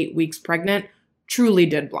 38 weeks pregnant truly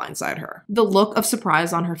did blindside her. The look of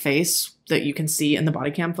surprise on her face that you can see in the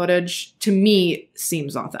body cam footage, to me,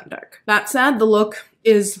 seems authentic. That said, the look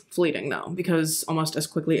is fleeting though, because almost as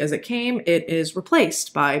quickly as it came, it is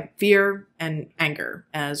replaced by fear and anger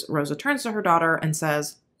as Rosa turns to her daughter and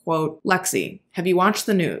says, quote, "Lexie, have you watched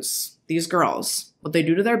the news? These girls, what they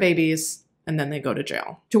do to their babies, and then they go to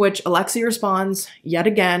jail." To which Alexee responds, yet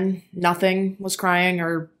again, nothing was crying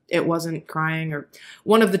or it wasn't crying, or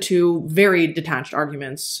one of the two very detached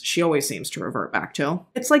arguments she always seems to revert back to.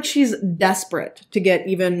 It's like she's desperate to get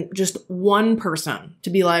even just one person to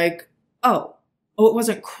be like, oh, it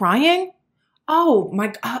wasn't crying? Oh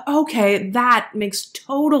my, okay, that makes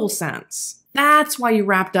total sense. That's why you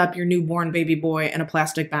wrapped up your newborn baby boy in a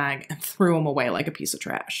plastic bag and threw him away like a piece of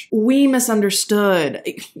trash. We misunderstood.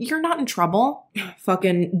 You're not in trouble.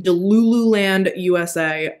 Fucking Delululand,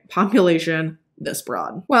 USA, population this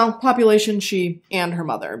broad. Well, population she and her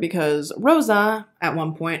mother, because Rosa, at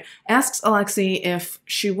one point, asks Alexee if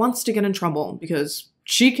she wants to get in trouble because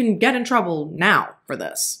she can get in trouble now for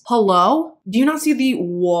this. Hello? Do you not see the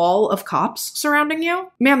wall of cops surrounding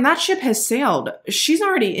you? Ma'am, that ship has sailed. She's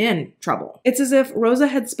already in trouble. It's as if Rosa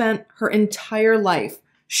had spent her entire life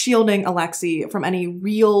shielding Alexee from any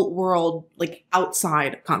real world, like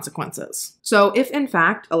outside consequences. So if in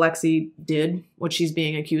fact Alexee did what she's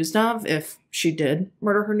being accused of, if she did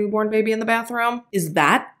murder her newborn baby in the bathroom, is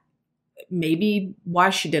that maybe why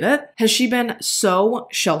she did it? Has she been so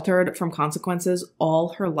sheltered from consequences all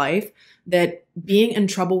her life that being in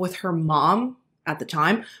trouble with her mom at the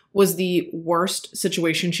time was the worst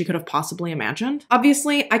situation she could have possibly imagined?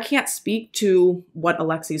 Obviously, I can't speak to what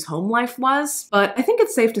Alexee's home life was, but I think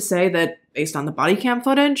it's safe to say that based on the body cam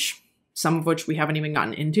footage, some of which we haven't even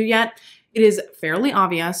gotten into yet, it is fairly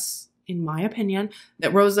obvious, in my opinion,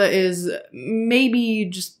 that Rosa is maybe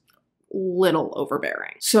just little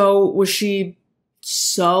overbearing. So was she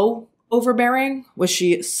so overbearing? Was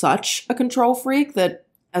she such a control freak that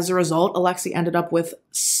as a result, Alexee ended up with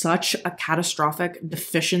such a catastrophic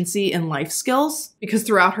deficiency in life skills? Because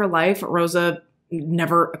throughout her life, Rosa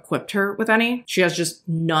never equipped her with any. She has just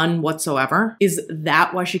none whatsoever. Is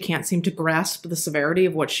that why she can't seem to grasp the severity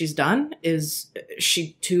of what she's done? Is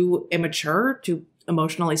she too immature, too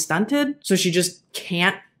emotionally stunted? So she just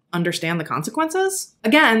can't understand the consequences?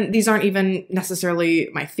 Again, these aren't even necessarily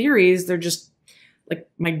my theories. They're just like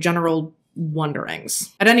my general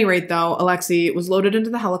wonderings. At any rate, though, Alexee was loaded into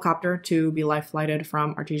the helicopter to be life flighted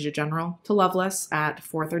from Artesia General to Loveless at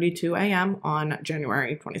 4:32 a.m. on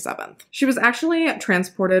January 27th. She was actually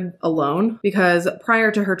transported alone because prior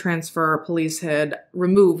to her transfer, police had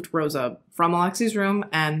removed Rosa from Alexee's room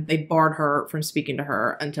and they barred her from speaking to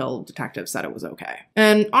her until detectives said it was okay.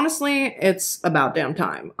 And honestly, it's about damn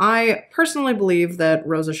time. I personally believe that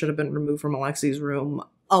Rosa should have been removed from Alexee's room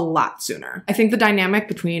a lot sooner. I think the dynamic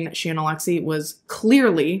between she and Alexee was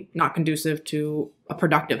clearly not conducive to a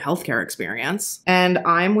productive healthcare experience, and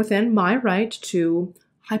I'm within my right to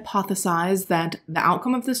hypothesize that the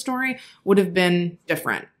outcome of this story would have been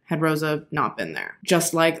different had Rosa not been there.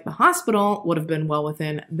 Just like the hospital would have been well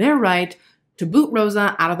within their right to boot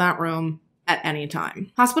Rosa out of that room at any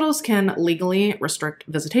time. Hospitals can legally restrict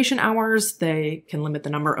visitation hours, they can limit the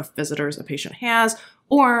number of visitors a patient has,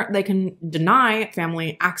 or they can deny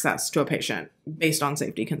family access to a patient based on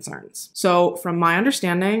safety concerns. So from my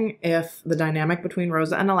understanding, if the dynamic between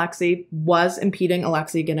Rosa and Alexee was impeding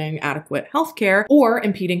Alexee getting adequate healthcare or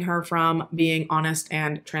impeding her from being honest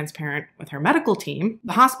and transparent with her medical team,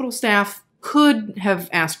 the hospital staff could have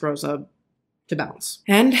asked Rosa to bounce.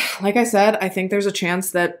 And like I said, I think there's a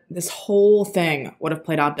chance that this whole thing would have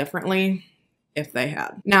played out differently if they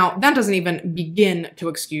had. Now, that doesn't even begin to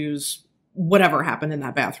excuse whatever happened in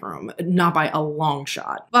that bathroom, not by a long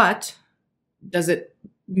shot. But does it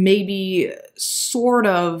maybe sort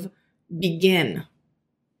of begin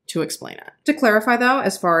to explain it? To clarify though,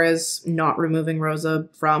 as far as not removing Rosa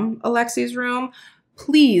from Alexee's room,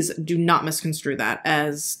 please do not misconstrue that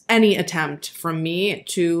as any attempt from me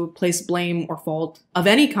to place blame or fault of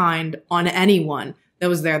any kind on anyone that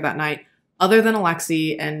was there that night other than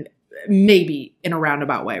Alexee and maybe in a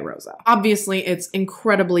roundabout way Rosa. Obviously, it's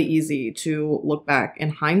incredibly easy to look back in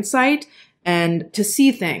hindsight and to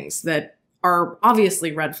see things that are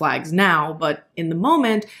obviously red flags now, but in the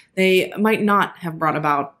moment, they might not have brought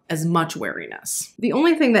about as much wariness. The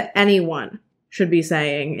only thing that anyone should be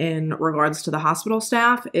saying in regards to the hospital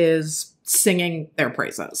staff is singing their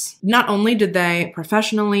praises. Not only did they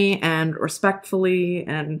professionally and respectfully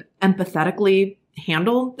and empathetically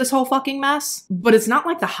handle this whole fucking mess, but it's not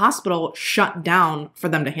like the hospital shut down for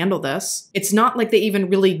them to handle this. It's not like they even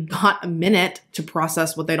really got a minute to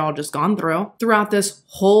process what they'd all just gone through. Throughout this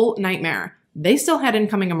whole nightmare, they still had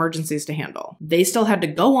incoming emergencies to handle. They still had to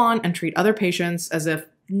go on and treat other patients as if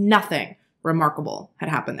nothing remarkable had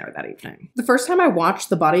happened there that evening. The first time I watched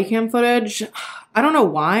the body cam footage, I don't know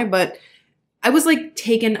why, but I was like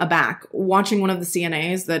taken aback watching one of the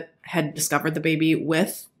CNAs that had discovered the baby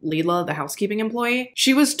with Leela, the housekeeping employee.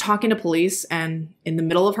 She was talking to police, and in the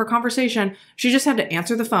middle of her conversation, she just had to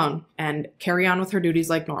answer the phone and carry on with her duties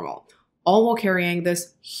like normal. all while carrying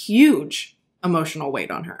this huge emotional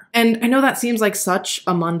weight on her. And I know that seems like such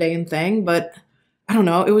a mundane thing, but I don't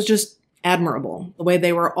know, it was just admirable the way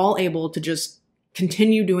they were all able to just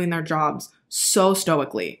continue doing their jobs so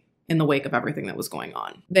stoically in the wake of everything that was going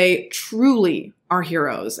on. They truly are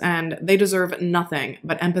heroes, and they deserve nothing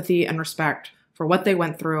but empathy and respect for what they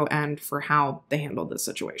went through and for how they handled this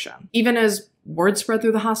situation. Even as word spread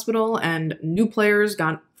through the hospital and new players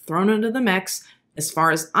got thrown into the mix, as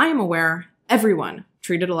far as I am aware, everyone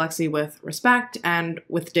treated Alexee with respect and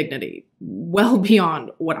with dignity, well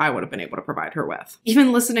beyond what I would have been able to provide her with.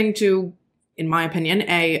 Even listening to, in my opinion,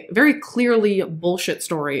 a very clearly bullshit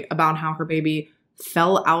story about how her baby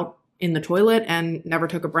fell out in the toilet and never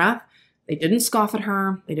took a breath, they didn't scoff at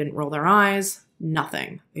her, they didn't roll their eyes,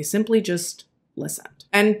 nothing. They simply just listened.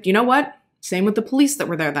 And you know what? Same with the police that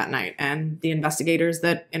were there that night and the investigators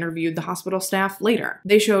that interviewed the hospital staff later.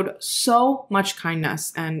 They showed so much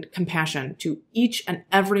kindness and compassion to each and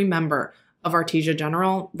every member of Artesia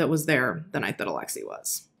General that was there the night that Alexee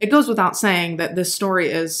was. It goes without saying that this story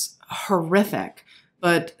is horrific,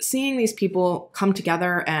 but seeing these people come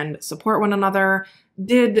together and support one another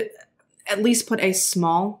did at least put a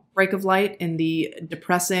small break of light in the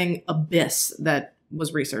depressing abyss that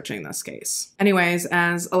was researching this case. Anyways,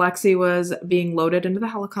 as Alexee was being loaded into the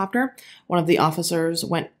helicopter, one of the officers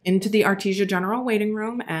went into the Artesia General waiting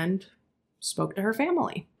room and spoke to her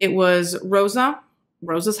family. It was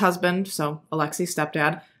Rosa's husband, so Alexee's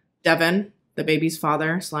stepdad, Devin, the baby's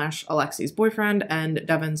father / Alexee's boyfriend, and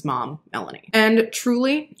Devin's mom, Melanie. And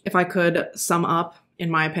truly, if I could sum up, in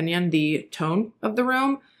my opinion, the tone of the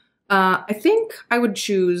room, I think I would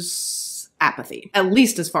choose apathy, at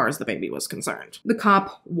least as far as the baby was concerned. The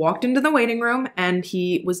cop walked into the waiting room and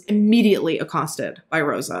he was immediately accosted by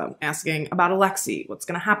Rosa, asking about Alexee. What's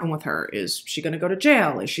going to happen with her? Is she going to go to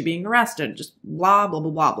jail? Is she being arrested? Just blah, blah, blah,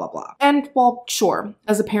 blah, blah, blah. And while sure,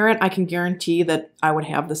 as a parent, I can guarantee that I would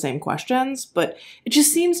have the same questions, but it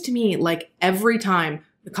just seems to me like every time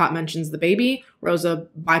the cop mentions the baby, Rosa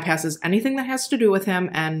bypasses anything that has to do with him,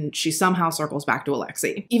 and she somehow circles back to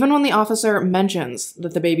Alexee. Even when the officer mentions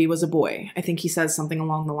that the baby was a boy, I think he says something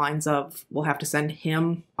along the lines of, we'll have to send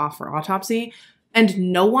him off for autopsy, and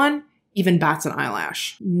no one even bats an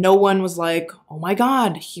eyelash. No one was like, oh my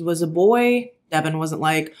God, he was a boy. Devin wasn't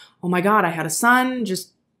like, oh my God, I had a son.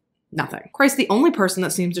 Just nothing. Christ, the only person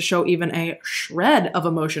that seems to show even a shred of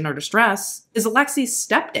emotion or distress is Alexee's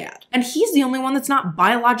stepdad. And he's the only one that's not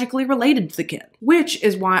biologically related to the kid. Which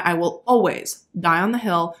is why I will always die on the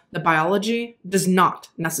hill that biology does not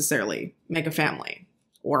necessarily make a family.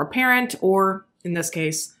 Or a parent, or, in this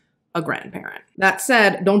case, a grandparent. That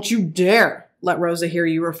said, don't you dare let Rosa hear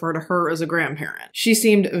you refer to her as a grandparent. She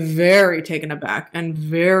seemed very taken aback and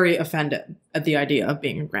very offended at the idea of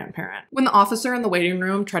being a grandparent. When the officer in the waiting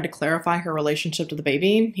room tried to clarify her relationship to the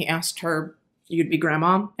baby, he asked her, you'd be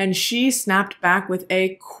grandma? And she snapped back with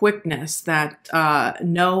a quickness that,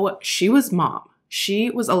 no, she was mom.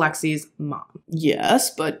 She was Alexee's mom.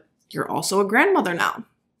 Yes, but you're also a grandmother now.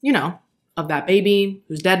 You know, of that baby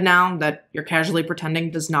who's dead now that you're casually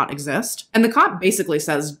pretending does not exist. And the cop basically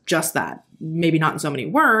says just that. Maybe not in so many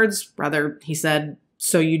words. Rather, he said,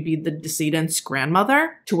 so you'd be the decedent's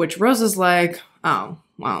grandmother? To which Rosa's like, oh,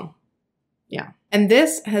 well, yeah. And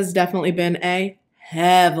this has definitely been a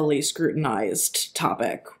heavily scrutinized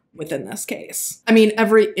topic within this case. I mean,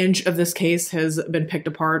 every inch of this case has been picked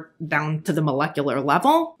apart down to the molecular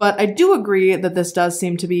level, but I do agree that this does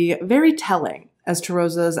seem to be very telling as to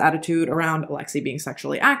Rosa's attitude around Alexee being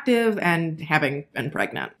sexually active and having been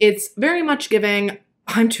pregnant. It's very much giving,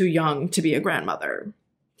 I'm too young to be a grandmother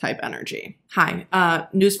type energy. Hi,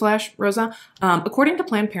 newsflash, Rosa. According to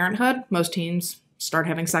Planned Parenthood, most teens start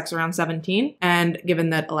having sex around 17, and given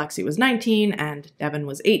that Alexee was 19 and Devin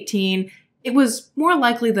was 18, it was more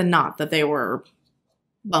likely than not that they were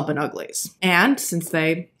bumping uglies. And since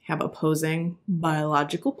they have opposing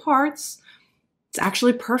biological parts, it's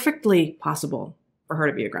actually perfectly possible for her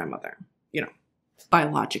to be a grandmother, you know,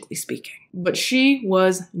 biologically speaking. But she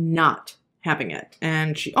was not having it.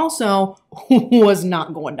 And she also was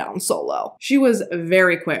not going down solo. She was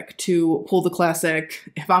very quick to pull the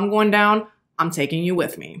classic, if I'm going down, I'm taking you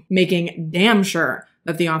with me, making damn sure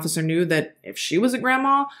that the officer knew that if she was a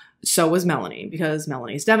grandma, so was Melanie, because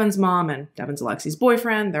Melanie's Devin's mom and Devin's Alexee's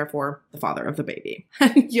boyfriend, therefore the father of the baby.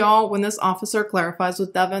 Y'all, when this officer clarifies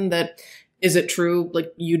with Devin that, is it true,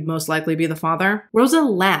 like, you'd most likely be the father? Rosa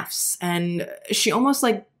laughs, and she almost,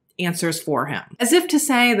 like, answers for him, as if to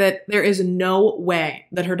say that there is no way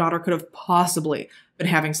that her daughter could have possibly been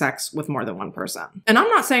having sex with more than one person. And I'm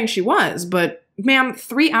not saying she was, but Ma'am,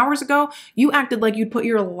 3 hours ago, you acted like you'd put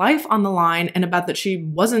your life on the line in a bet that she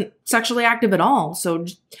wasn't sexually active at all, so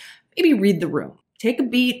maybe read the room. Take a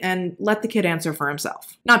beat and let the kid answer for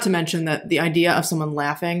himself. Not to mention that the idea of someone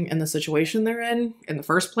laughing in the situation they're in the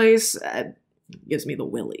first place, gives me the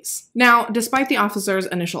willies. Now, despite the officer's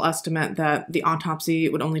initial estimate that the autopsy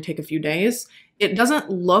would only take a few days, it doesn't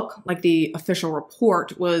look like the official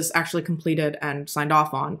report was actually completed and signed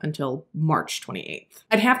off on until March 28th.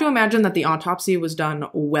 I'd have to imagine that the autopsy was done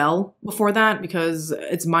well before that, because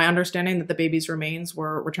it's my understanding that the baby's remains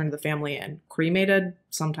were returned to the family and cremated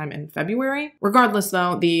sometime in February. Regardless,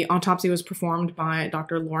 though, the autopsy was performed by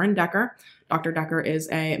Dr. Lauren Decker. Dr. Decker is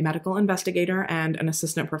a medical investigator and an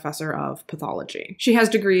assistant professor of pathology. She has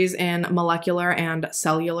degrees in molecular and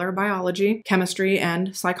cellular biology, chemistry,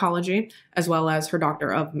 and psychology, as well as her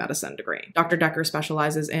Doctor of Medicine degree. Dr. Decker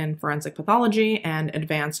specializes in forensic pathology and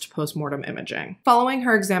advanced postmortem imaging. Following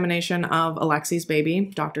her examination of Alexee's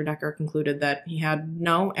baby, Dr. Decker concluded that he had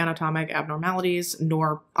no anatomic abnormalities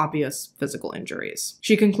nor obvious physical injuries.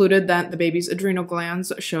 She concluded that the baby's adrenal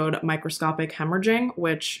glands showed microscopic hemorrhaging,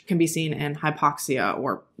 which can be seen in hypoxia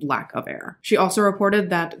or lack of air. She also reported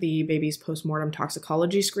that the baby's postmortem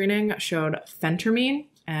toxicology screening showed phentermine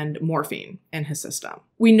and morphine in his system.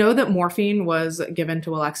 We know that morphine was given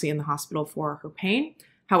to Alexee in the hospital for her pain.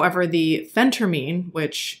 However, the phentermine,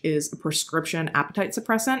 which is a prescription appetite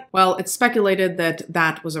suppressant, well, it's speculated that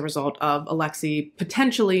that was a result of Alexee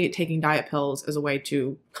potentially taking diet pills as a way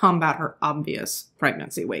to combat her obvious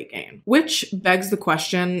pregnancy weight gain. Which begs the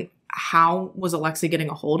question, how was Alexee getting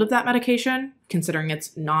a hold of that medication, considering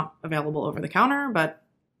it's not available over the counter? But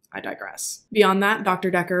I digress. Beyond that,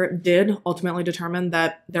 Dr. Decker did ultimately determine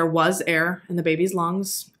that there was air in the baby's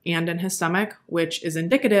lungs and in his stomach, which is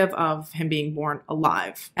indicative of him being born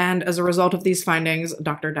alive. And as a result of these findings,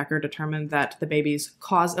 Dr. Decker determined that the baby's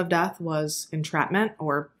cause of death was entrapment,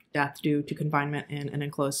 or death due to confinement in an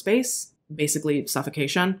enclosed space, basically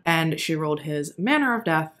suffocation, and she ruled his manner of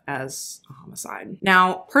death as a homicide.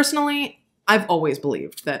 Now, personally, I've always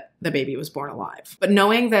believed that the baby was born alive, but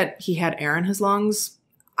knowing that he had air in his lungs,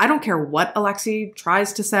 I don't care what Alexee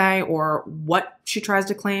tries to say or what she tries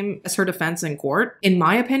to claim as her defense in court. In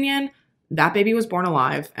my opinion, that baby was born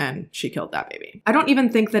alive and she killed that baby. I don't even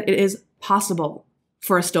think that it is possible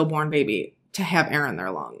for a stillborn baby to have air in their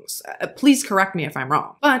lungs. Please correct me if I'm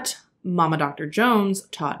wrong. But Mama Dr. Jones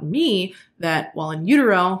taught me that while in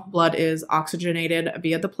utero, blood is oxygenated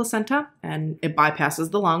via the placenta and it bypasses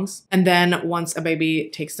the lungs. And then once a baby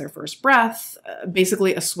takes their first breath,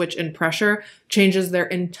 basically a switch in pressure changes their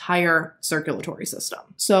entire circulatory system.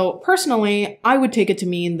 So personally, I would take it to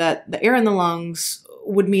mean that the air in the lungs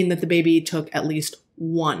would mean that the baby took at least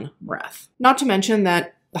one breath. Not to mention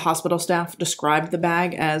that the hospital staff described the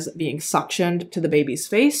bag as being suctioned to the baby's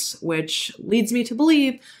face, which leads me to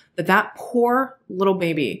believe that that poor little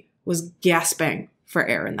baby was gasping for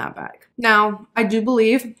air in that bag. Now, I do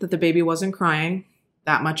believe that the baby wasn't crying.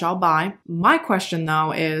 That much I'll buy. My question,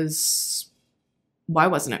 though, is why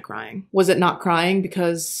wasn't it crying? Was it not crying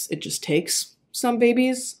because it just takes some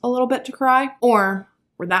babies a little bit to cry? Or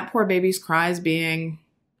were that poor baby's cries being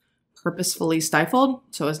purposefully stifled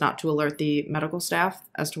so as not to alert the medical staff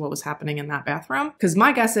as to what was happening in that bathroom? Because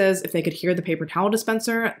my guess is if they could hear the paper towel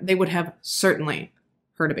dispenser, they would have certainly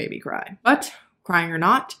heard a baby cry. But crying or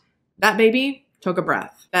not, that baby took a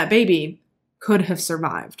breath. That baby could have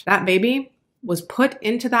survived. That baby was put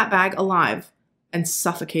into that bag alive and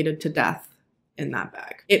suffocated to death in that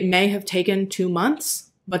bag. It may have taken 2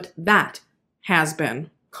 months, but that has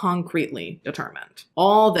been concretely determined.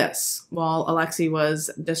 All this while Alexee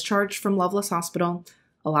was discharged from Loveless Hospital,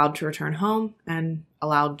 allowed to return home, and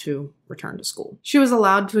allowed to return to school. She was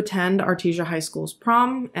allowed to attend Artesia High School's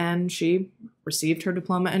prom, and she received her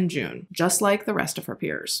diploma in June, just like the rest of her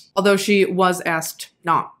peers. Although she was asked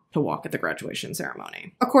not to walk at the graduation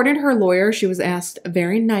ceremony. According to her lawyer, she was asked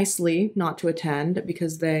very nicely not to attend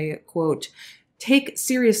because they, quote, take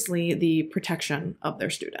seriously the protection of their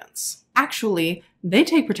students. Actually, they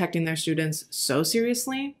take protecting their students so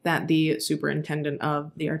seriously that the superintendent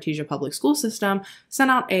of the Artesia public school system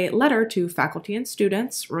sent out a letter to faculty and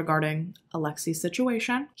students regarding Alexee's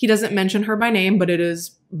situation. He doesn't mention her by name, but it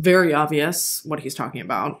is very obvious what he's talking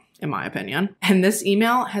about, in my opinion. And this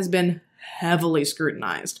email has been heavily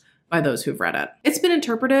scrutinized by those who've read it. It's been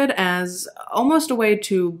interpreted as almost a way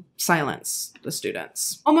to silence the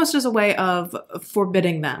students, almost as a way of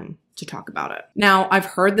forbidding them to talk about it. Now, I've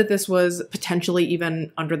heard that this was potentially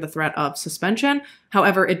even under the threat of suspension.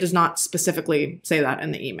 However, it does not specifically say that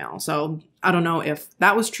in the email. So I don't know if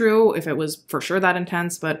that was true, if it was for sure that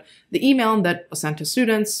intense, but the email that was sent to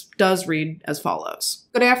students does read as follows.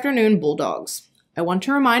 Good afternoon, Bulldogs. I want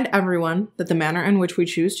to remind everyone that the manner in which we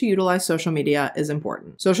choose to utilize social media is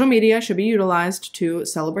important. Social media should be utilized to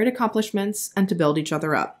celebrate accomplishments and to build each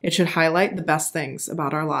other up. It should highlight the best things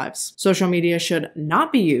about our lives. Social media should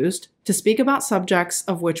not be used to speak about subjects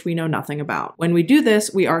of which we know nothing about. When we do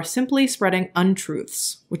this, we are simply spreading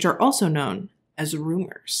untruths, which are also known as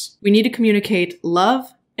rumors. We need to communicate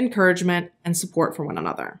love, encouragement, and support for one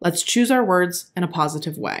another. Let's choose our words in a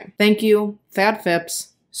positive way. Thank you, Thad Phipps,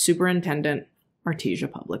 Superintendent,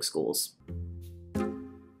 Artesia Public Schools.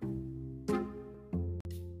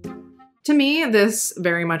 To me, this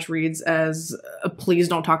very much reads as, please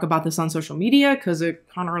don't talk about this on social media because it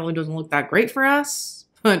kind of really doesn't look that great for us.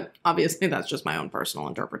 But obviously that's just my own personal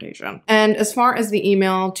interpretation. And as far as the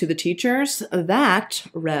email to the teachers, that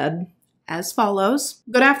read as follows.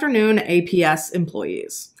 Good afternoon, APS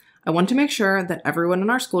employees. I want to make sure that everyone in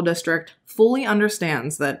our school district fully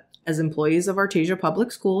understands that as employees of Artesia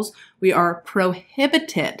Public Schools, we are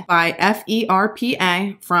prohibited by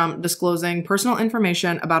FERPA from disclosing personal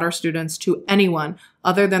information about our students to anyone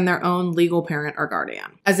other than their own legal parent or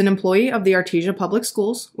guardian. As an employee of the Artesia Public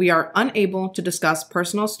Schools, we are unable to discuss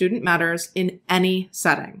personal student matters in any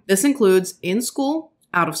setting. This includes in school,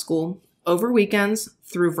 out of school, over weekends,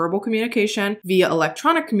 through verbal communication, via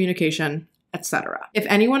electronic communication, etc. If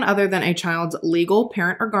anyone other than a child's legal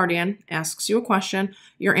parent or guardian asks you a question,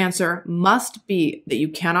 your answer must be that you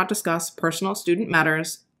cannot discuss personal student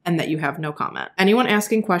matters and that you have no comment. Anyone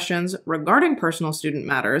asking questions regarding personal student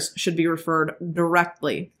matters should be referred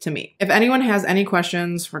directly to me. If anyone has any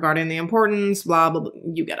questions regarding the importance, blah, blah, blah,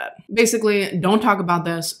 you get it. Basically, don't talk about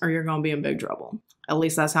this or you're going to be in big trouble. At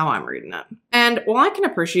least that's how I'm reading it. And while I can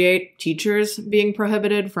appreciate teachers being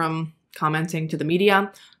prohibited from commenting to the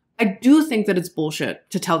media, I do think that it's bullshit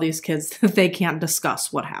to tell these kids that they can't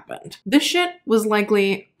discuss what happened. This shit was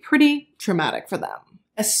likely pretty traumatic for them,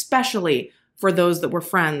 especially for those that were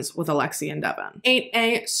friends with Alexee and Devin. Ain't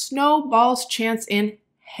a snowball's chance in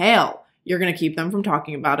hell you're gonna keep them from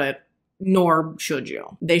talking about it, nor should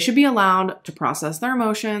you. They should be allowed to process their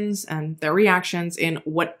emotions and their reactions in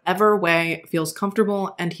whatever way feels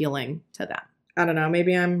comfortable and healing to them. I don't know,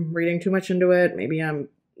 maybe I'm reading too much into it, maybe I'm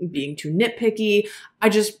being too nitpicky. I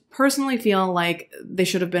just personally feel like they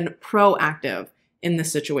should have been proactive in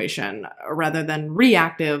this situation rather than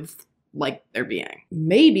reactive like they're being.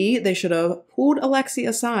 Maybe they should have pulled Alexee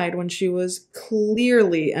aside when she was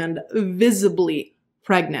clearly and visibly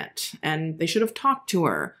pregnant, and they should have talked to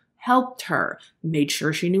her, helped her, made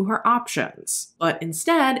sure she knew her options. But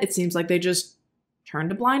instead, it seems like they just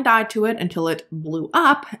turned a blind eye to it until it blew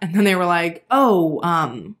up, and then they were like,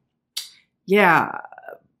 yeah,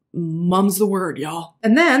 mum's the word, y'all.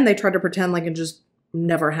 And then they tried to pretend like it just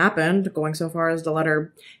never happened, going so far as to let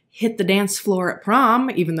her hit the dance floor at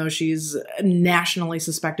prom, even though she's nationally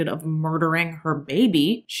suspected of murdering her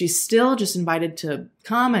baby. She's still just invited to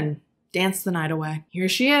come and dance the night away. Here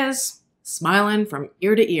she is, smiling from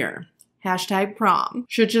ear to ear. #prom.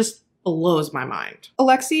 Shit just blows my mind.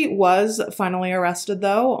 Alexee was finally arrested,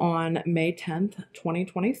 though, on May 10th,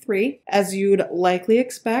 2023. As you'd likely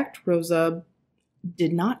expect, Rosa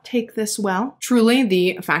did not take this well. Truly,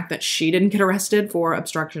 the fact that she didn't get arrested for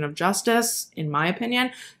obstruction of justice, in my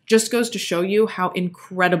opinion, just goes to show you how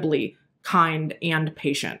incredibly kind and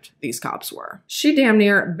patient these cops were. She damn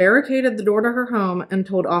near barricaded the door to her home and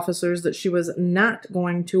told officers that she was not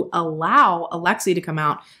going to allow Alexee to come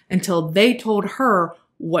out until they told her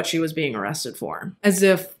what she was being arrested for. As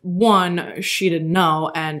if, one, she didn't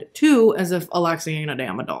know, and two, as if Alexee ain't a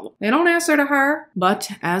damn adult. They don't answer to her, but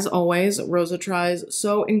as always, Rosa tries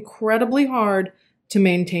so incredibly hard to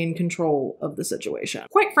maintain control of the situation.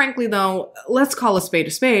 Quite frankly though, let's call a spade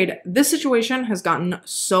a spade. This situation has gotten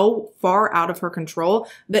so far out of her control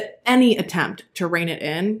that any attempt to rein it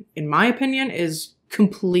in my opinion, is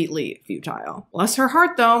completely futile. Bless her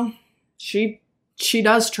heart though, she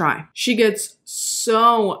does try. She gets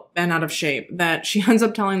so bent out of shape that she ends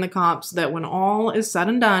up telling the cops that when all is said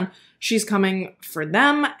and done, she's coming for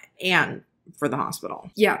them and for the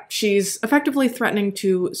hospital. Yeah, she's effectively threatening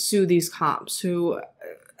to sue these cops who,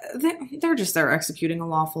 they're just there executing a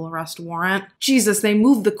lawful arrest warrant. Jesus, they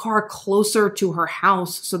moved the car closer to her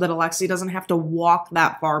house so that Alexee doesn't have to walk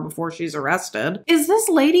that far before she's arrested. Is this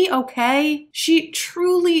lady okay? She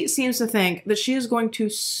truly seems to think that she is going to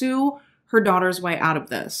sue her daughter's way out of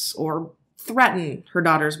this, or threaten her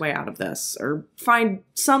daughter's way out of this, or find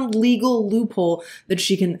some legal loophole that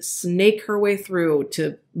she can snake her way through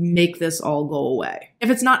to make this all go away. If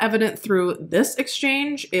it's not evident through this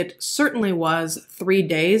exchange, it certainly was 3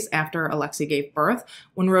 days after Alexee gave birth,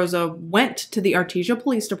 when Rosa went to the Artesia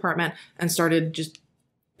Police Department and started just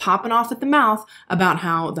popping off at the mouth about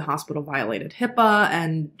how the hospital violated HIPAA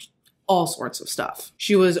and all sorts of stuff.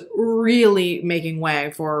 She was really making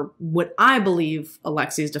way for what I believe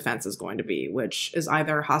Alexee's defense is going to be, which is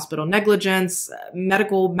either hospital negligence,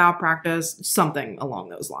 medical malpractice, something along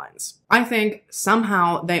those lines. I think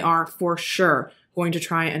somehow they are for sure going to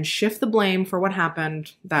try and shift the blame for what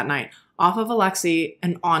happened that night off of Alexee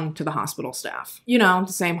and on to the hospital staff. You know,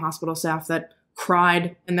 the same hospital staff that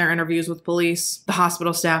cried in their interviews with police, the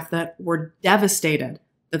hospital staff that were devastated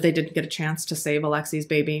that they didn't get a chance to save Alexee's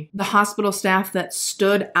baby, the hospital staff that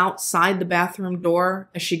stood outside the bathroom door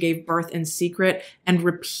as she gave birth in secret and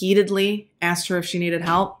repeatedly asked her if she needed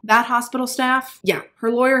help. That hospital staff, yeah, her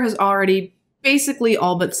lawyer has already basically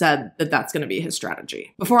all but said that that's going to be his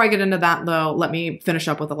strategy. Before I get into that, though, let me finish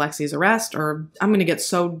up with Alexee's arrest, or I'm going to get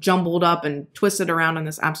so jumbled up and twisted around in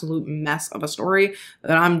this absolute mess of a story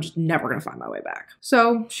that I'm just never going to find my way back.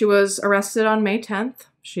 So she was arrested on May 10th.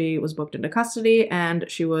 She was booked into custody, and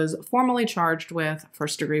she was formally charged with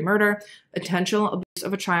first-degree murder, intentional abuse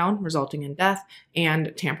of a child resulting in death,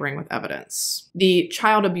 and tampering with evidence. The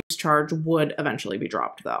child abuse charge would eventually be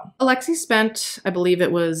dropped, though. Alexee spent, I believe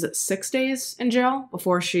it was 6 days in jail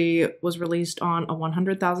before she was released on a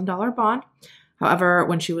 $100,000 bond. However,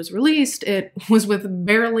 when she was released, it was with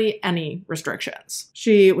barely any restrictions.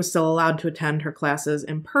 She was still allowed to attend her classes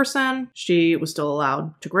in person. She was still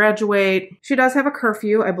allowed to graduate. She does have a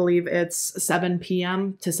curfew. I believe it's 7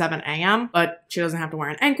 p.m. to 7 a.m., but she doesn't have to wear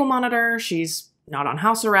an ankle monitor. She's not on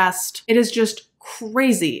house arrest. It is just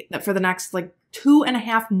crazy that for the next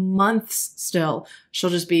 2.5 months still, she'll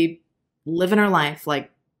just be living her life like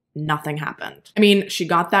nothing happened. I mean, she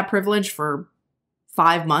got that privilege for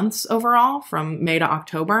 5 months overall, from May to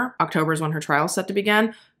October. October is when her trial is set to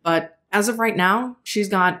begin. But as of right now, she's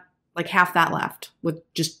got half that left with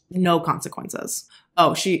just no consequences.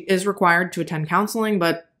 Oh, she is required to attend counseling,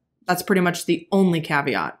 but that's pretty much the only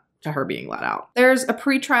caveat to her being let out. There's a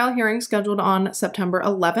pre-trial hearing scheduled on September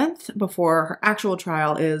 11th before her actual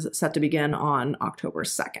trial is set to begin on October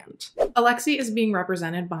 2nd. Alexee is being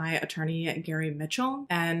represented by attorney Gary Mitchell,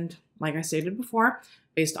 and like I stated before,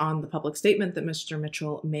 based on the public statement that Mr.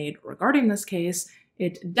 Mitchell made regarding this case,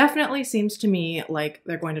 it definitely seems to me like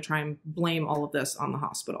they're going to try and blame all of this on the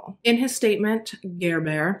hospital. In his statement,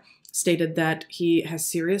 Gerber stated that he has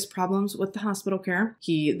serious problems with the hospital care.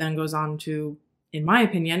 He then goes on to, in my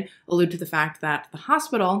opinion, allude to the fact that the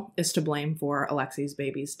hospital is to blame for Alexee's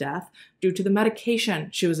baby's death due to the medication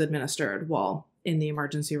she was administered while in the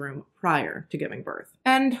emergency room prior to giving birth.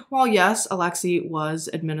 And while yes, Alexee was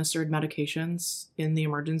administered medications in the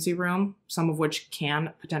emergency room, some of which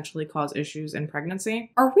can potentially cause issues in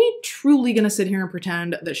pregnancy, are we truly going to sit here and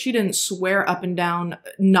pretend that she didn't swear up and down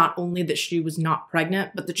not only that she was not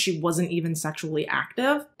pregnant, but that she wasn't even sexually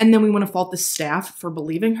active? And then we want to fault the staff for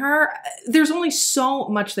believing her? There's only so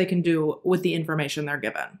much they can do with the information they're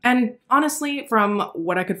given. And honestly, from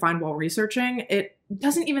what I could find while researching, it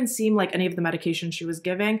doesn't even seem like any of the medication she was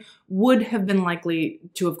giving would have been likely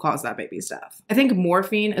to have caused that baby's death. I think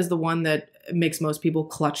morphine is the one that makes most people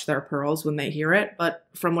clutch their pearls when they hear it, but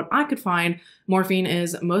from what I could find, morphine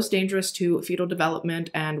is most dangerous to fetal development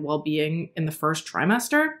and well-being in the first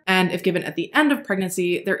trimester, and if given at the end of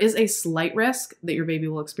pregnancy, there is a slight risk that your baby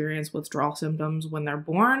will experience withdrawal symptoms when they're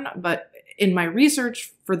born, but in my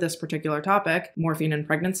research for this particular topic, morphine in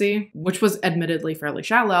pregnancy, which was admittedly fairly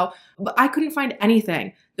shallow, but I couldn't find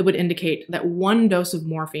anything that would indicate that one dose of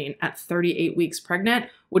morphine at 38 weeks pregnant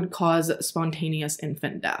would cause spontaneous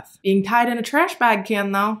infant death. Being tied in a trash bag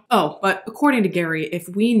can, though. Oh, but according to Gary, if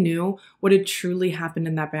we knew what had truly happened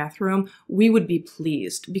in that bathroom, we would be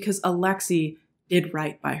pleased because Alexee did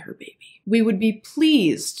right by her baby. We would be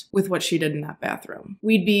pleased with what she did in that bathroom.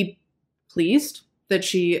 We'd be pleased that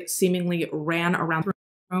she seemingly ran around the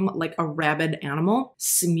room like a rabid animal,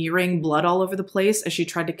 smearing blood all over the place as she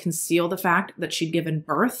tried to conceal the fact that she'd given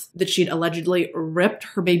birth, that she'd allegedly ripped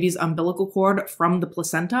her baby's umbilical cord from the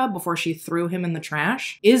placenta before she threw him in the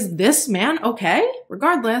trash. Is this man okay?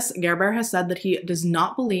 Regardless, Gerber has said that he does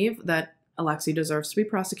not believe that Alexee deserves to be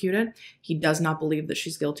prosecuted. He does not believe that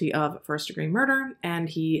she's guilty of first-degree murder, and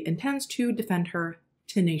he intends to defend her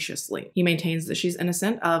tenaciously. He maintains that she's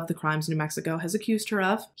innocent of the crimes New Mexico has accused her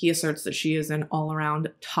of. He asserts that she is an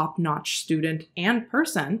all-around top-notch student and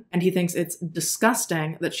person, and he thinks it's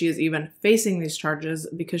disgusting that she is even facing these charges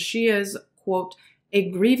because she is, quote, a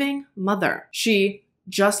grieving mother. She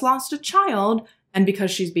just lost a child, and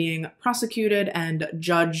because she's being prosecuted and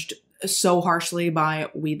judged so harshly by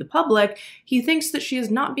we the public, he thinks that she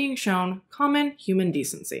is not being shown common human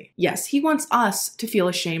decency. Yes, he wants us to feel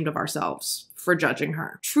ashamed of ourselves for judging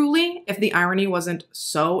her. Truly, if the irony wasn't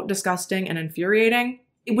so disgusting and infuriating,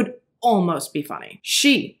 it would almost be funny.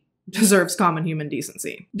 She deserves common human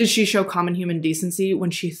decency. Did she show common human decency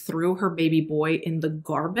when she threw her baby boy in the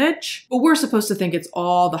garbage? But we're supposed to think it's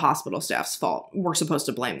all the hospital staff's fault. We're supposed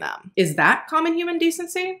to blame them. Is that common human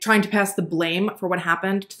decency? Trying to pass the blame for what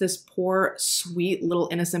happened to this poor, sweet little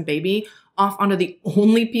innocent baby off onto the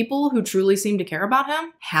only people who truly seem to care about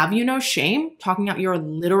him? Have you no shame talking out your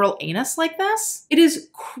literal anus like this? It is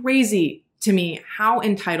crazy to me how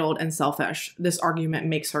entitled and selfish this argument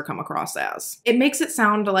makes her come across as. It makes it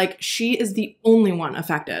sound like she is the only one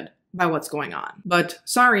affected by what's going on. But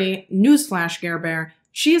sorry, newsflash, Gare Bear,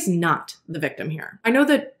 she is not the victim here. I know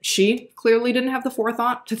that she clearly didn't have the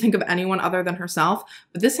forethought to think of anyone other than herself,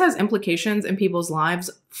 but this has implications in people's lives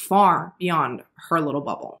far beyond her little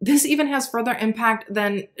bubble. This even has further impact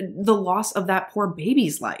than the loss of that poor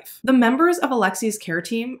baby's life. The members of Alexee's care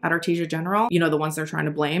team at Artesia General, you know, the ones they're trying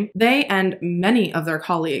to blame, they and many of their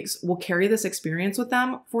colleagues will carry this experience with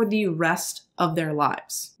them for the rest of their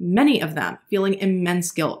lives. Many of them feeling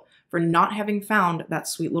immense guilt for not having found that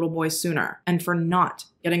sweet little boy sooner and for not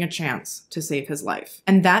getting a chance to save his life.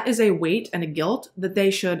 And that is a weight and a guilt that they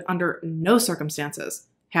should, under no circumstances,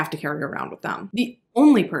 have to carry around with them. The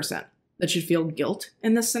only person that should feel guilt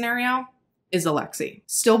in this scenario is Alexee.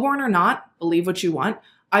 Stillborn or not, believe what you want.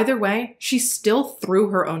 Either way, she still threw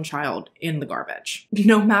her own child in the garbage.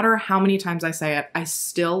 No matter how many times I say it, I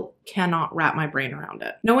still cannot wrap my brain around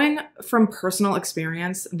it. Knowing from personal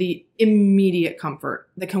experience the immediate comfort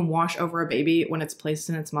that can wash over a baby when it's placed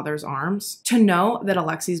in its mother's arms, to know that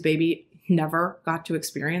Alexee's baby never got to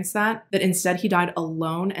experience that instead he died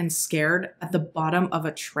alone and scared at the bottom of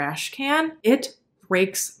a trash can, it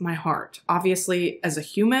breaks my heart. Obviously as a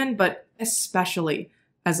human, but especially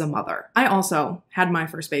as a mother. I also had my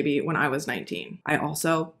first baby when I was 19. I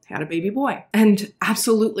also had a baby boy. And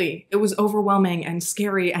absolutely, it was overwhelming and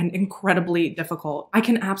scary and incredibly difficult. I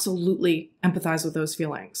can absolutely empathize with those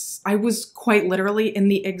feelings. I was quite literally in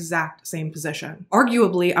the exact same position.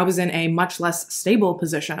 Arguably, I was in a much less stable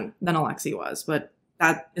position than Alexee was, but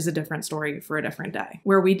that is a different story for a different day.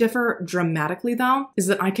 Where we differ dramatically, though, is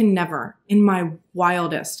that I can never, in my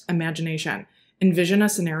wildest imagination, envision a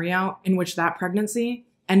scenario in which that pregnancy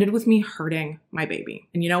ended with me hurting my baby.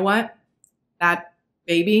 And you know what? That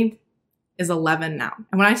baby is 11 now.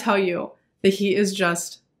 And when I tell you that he is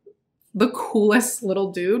just the coolest little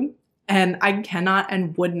dude, and I cannot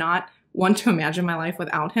and would not want to imagine my life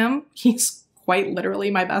without him, he's quite literally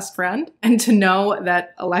my best friend. And to know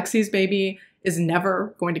that Alexee's baby is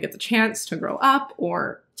never going to get the chance to grow up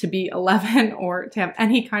or to be 11 or to have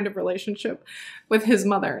any kind of relationship with his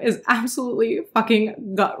mother is absolutely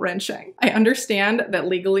fucking gut-wrenching. I understand that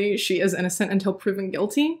legally she is innocent until proven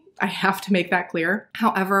guilty. I have to make that clear.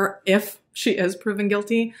 However, if she is proven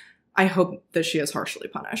guilty, I hope that she is harshly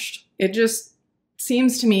punished. It just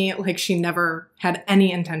seems to me like she never had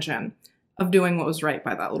any intention of doing what was right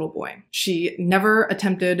by that little boy. She never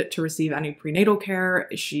attempted to receive any prenatal care.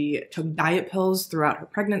 She took diet pills throughout her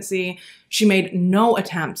pregnancy. She made no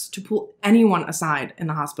attempts to pull anyone aside in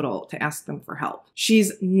the hospital to ask them for help.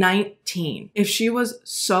 She's 19. If she was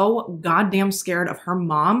so goddamn scared of her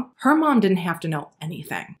mom didn't have to know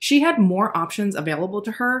anything. She had more options available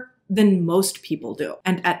to her than most people do.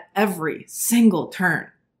 And at every single turn,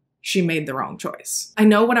 she made the wrong choice. I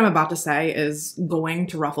know what I'm about to say is going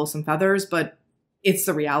to ruffle some feathers, but it's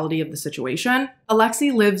the reality of the situation.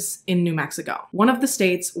 Alexee lives in New Mexico, one of the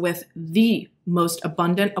states with the most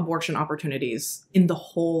abundant abortion opportunities in the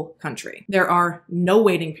whole country. There are no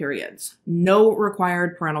waiting periods, no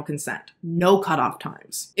required parental consent, no cutoff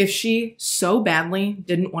times. If she so badly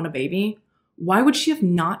didn't want a baby, why would she have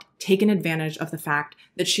not taken advantage of the fact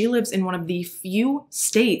that she lives in one of the few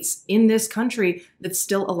states in this country that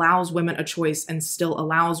still allows women a choice and still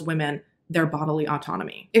allows women their bodily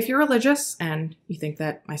autonomy? If you're religious and you think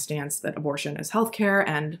that my stance that abortion is healthcare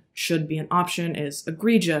and should be an option is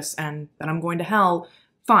egregious and that I'm going to hell,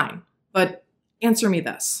 fine. But answer me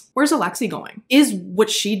this. Where's Alexee going? Is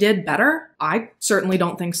what she did better? I certainly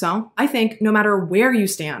don't think so. I think no matter where you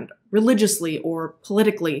stand, religiously or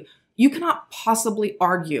politically, you cannot possibly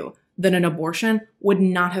argue that an abortion would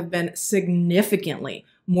not have been significantly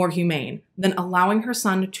more humane than allowing her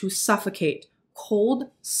son to suffocate, cold,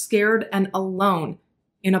 scared, and alone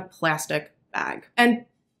in a plastic bag. And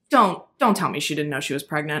don't tell me she didn't know she was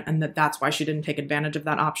pregnant and that's why she didn't take advantage of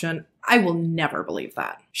that option. I will never believe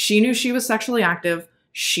that. She knew she was sexually active.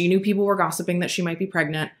 She knew people were gossiping that she might be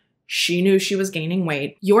pregnant. She knew she was gaining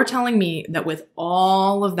weight. You're telling me that with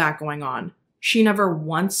all of that going on, she never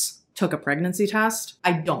once took a pregnancy test?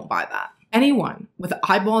 I don't buy that. Anyone with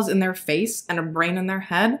eyeballs in their face and a brain in their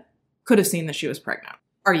head could have seen that she was pregnant.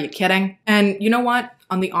 Are you kidding? And you know what?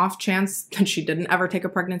 On the off chance that she didn't ever take a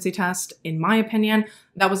pregnancy test, in my opinion,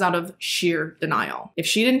 that was out of sheer denial. If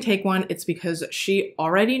she didn't take one, it's because she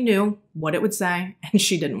already knew what it would say and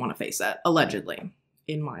she didn't want to face it, allegedly,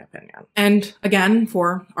 in my opinion. And again,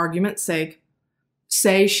 for argument's sake,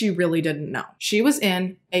 say she really didn't know. She was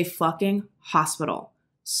in a fucking hospital,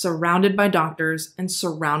 surrounded by doctors and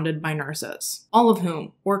surrounded by nurses, all of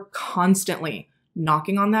whom were constantly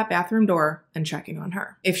knocking on that bathroom door and checking on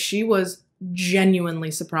her. If she was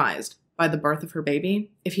genuinely surprised by the birth of her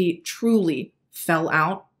baby, if he truly fell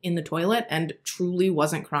out in the toilet and truly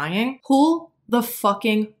wasn't crying, pull the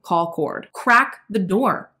fucking call cord. Crack the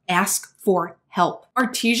door. Ask for help.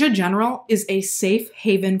 Artesia General is a safe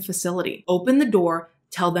haven facility. Open the door,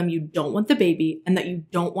 tell them you don't want the baby and that you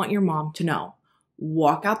don't want your mom to know.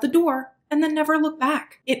 Walk out the door and then never look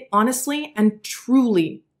back. It honestly and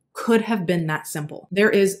truly could have been that simple. There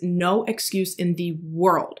is no excuse in the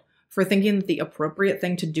world for thinking that the appropriate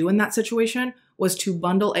thing to do in that situation was to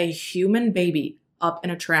bundle a human baby up in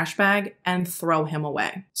a trash bag and throw him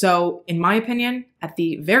away. So, in my opinion, at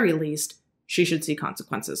the very least, she should see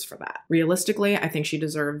consequences for that. Realistically, I think she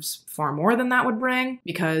deserves far more than that would bring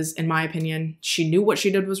because, in my opinion, she knew what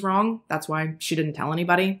she did was wrong. That's why she didn't tell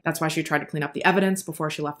anybody. That's why she tried to clean up the evidence before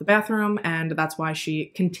she left the bathroom, and that's why she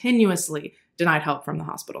continuously denied help from the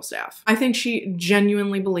hospital staff. I think she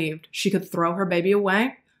genuinely believed she could throw her baby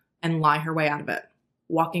away and lie her way out of it,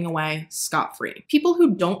 walking away scot-free. People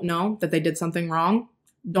who don't know that they did something wrong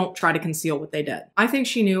don't try to conceal what they did. I think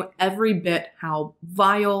she knew every bit how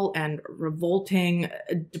vile and revolting,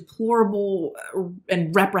 deplorable,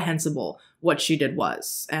 and reprehensible what she did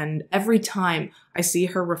was. And every time I see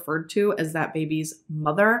her referred to as that baby's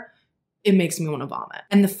mother, it makes me want to vomit.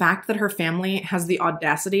 And the fact that her family has the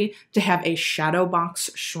audacity to have a shadow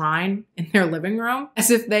box shrine in their living room,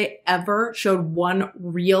 as if they ever showed one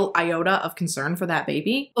real iota of concern for that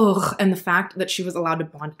baby. Ugh. And the fact that she was allowed to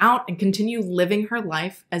bond out and continue living her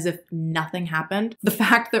life as if nothing happened. The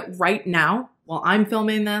fact that right now, while I'm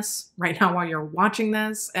filming this, right now while you're watching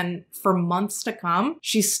this, and for months to come,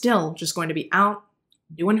 she's still just going to be out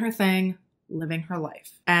doing her thing, living her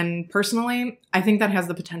life. And personally, I think that has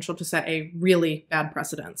the potential to set a really bad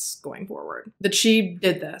precedence going forward. That she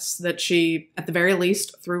did this, that she, at the very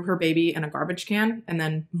least, threw her baby in a garbage can and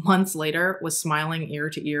then months later was smiling ear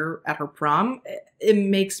to ear at her prom, it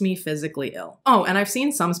makes me physically ill. Oh, and I've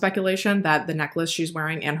seen some speculation that the necklace she's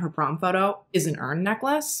wearing in her prom photo is an urn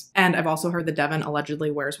necklace. And I've also heard that Devin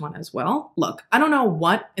allegedly wears one as well. Look, I don't know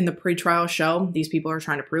what in the pre-trial show these people are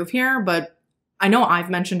trying to prove here, but I know I've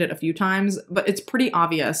mentioned it a few times, but it's pretty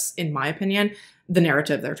obvious, in my opinion, the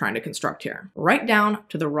narrative they're trying to construct here. Right down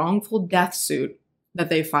to the wrongful death suit that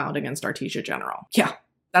they filed against Artesia General. Yeah,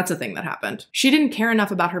 that's a thing that happened. She didn't care enough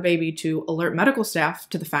about her baby to alert medical staff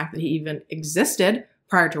to the fact that he even existed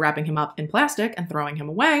prior to wrapping him up in plastic and throwing him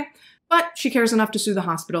away, but she cares enough to sue the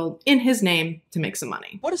hospital in his name to make some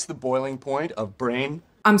money. What is the boiling point of brain?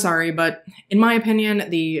 I'm sorry, but in my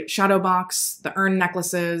opinion, the shadow box, the urn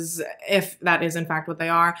necklaces, if that is in fact what they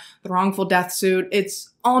are, the wrongful death suit,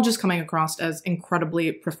 it's all just coming across as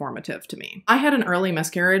incredibly performative to me. I had an early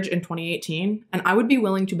miscarriage in 2018, and I would be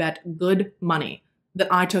willing to bet good money that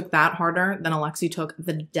I took that harder than Alexee took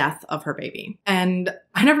the death of her baby. And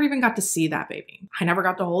I never even got to see that baby. I never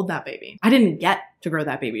got to hold that baby. I didn't get to grow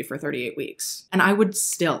that baby for 38 weeks. And I would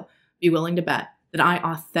still be willing to bet that I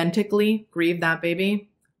authentically grieved that baby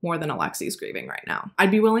more than Alexee's grieving right now. I'd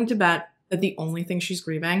be willing to bet that the only thing she's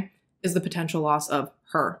grieving is the potential loss of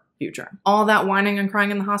her future. All that whining and crying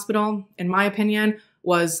in the hospital, in my opinion,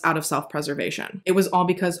 was out of self-preservation. It was all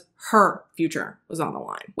because her future was on the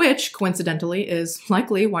line, which coincidentally is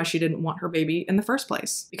likely why she didn't want her baby in the first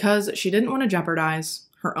place, because she didn't want to jeopardize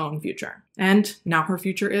her own future. And now her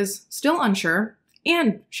future is still unsure,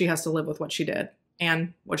 and she has to live with what she did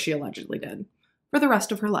and what she allegedly did for the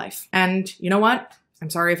rest of her life. And you know what? I'm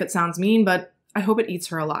sorry if it sounds mean, but I hope it eats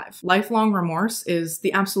her alive. Lifelong remorse is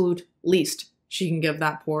the absolute least she can give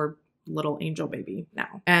that poor little angel baby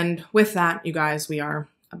now. And with that, you guys, we are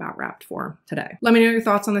about wrapped for today. Let me know your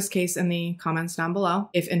thoughts on this case in the comments down below.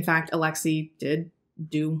 If in fact Alexee did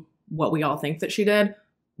do what we all think that she did,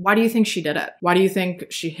 why do you think she did it? Why do you think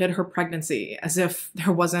she hid her pregnancy as if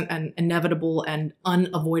there wasn't an inevitable and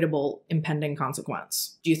unavoidable impending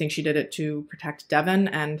consequence? Do you think she did it to protect Devin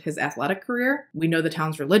and his athletic career? We know the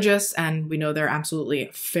town's religious and we know they're absolutely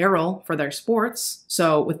feral for their sports.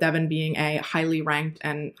 So with Devin being a highly ranked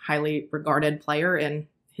and highly regarded player in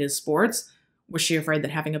his sports, Was she afraid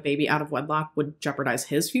that having a baby out of wedlock would jeopardize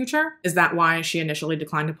his future? Is that why she initially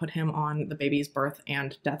declined to put him on the baby's birth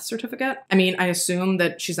and death certificate? I mean, I assume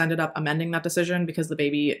that she's ended up amending that decision because the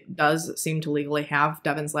baby does seem to legally have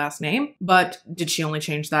Devin's last name, but did she only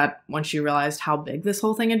change that when she realized how big this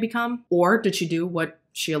whole thing had become? Or did she do what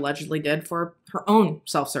she allegedly did for her own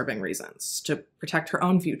self-serving reasons, to protect her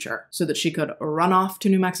own future, so that she could run off to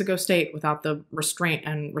New Mexico State without the restraint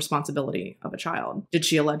and responsibility of a child? Did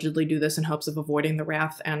she allegedly do this in hopes of avoiding the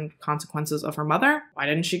wrath and consequences of her mother? Why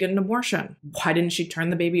didn't she get an abortion? Why didn't she turn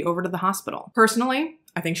the baby over to the hospital? Personally,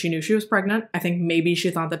 I think she knew she was pregnant. I think maybe she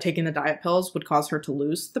thought that taking the diet pills would cause her to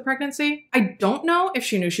lose the pregnancy. I don't know if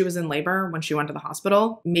she knew she was in labor when she went to the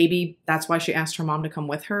hospital. Maybe that's why she asked her mom to come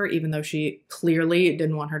with her, even though she clearly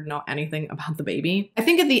didn't want her to know anything about the baby. I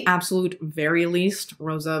think at the absolute very least,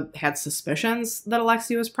 Rosa had suspicions that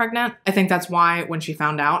Alexee was pregnant. I think that's why when she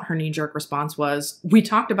found out, her knee-jerk response was, "We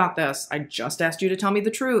talked about this. I just asked you to tell me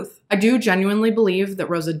the truth." I do genuinely believe that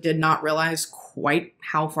Rosa did not realize quite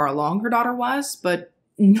how far along her daughter was, but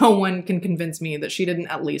no one can convince me that she didn't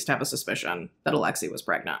at least have a suspicion that Alexee was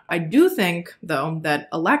pregnant. I do think, though,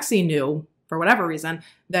 that Alexee knew, for whatever reason,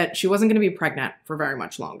 that she wasn't going to be pregnant for very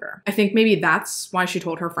much longer. I think maybe that's why she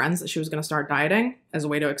told her friends that she was going to start dieting, as a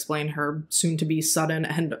way to explain her soon-to-be sudden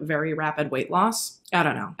and very rapid weight loss. I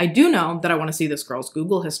don't know. I do know that I want to see this girl's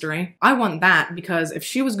Google history. I want that because if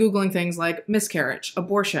she was Googling things like miscarriage,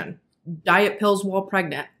 abortion, diet pills while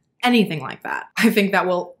pregnant, anything like that, I think that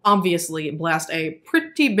will obviously blast a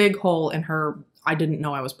pretty big hole in her "I didn't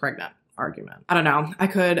know I was pregnant" argument. I don't know. I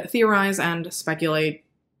could theorize and speculate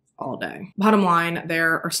all day. Bottom line,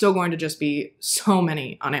 there are still going to just be so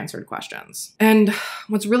many unanswered questions. And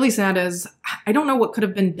what's really sad is I don't know what could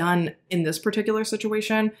have been done in this particular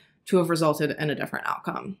situation to have resulted in a different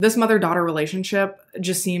outcome. This mother-daughter relationship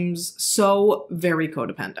just seems so very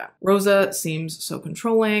codependent. Rosa seems so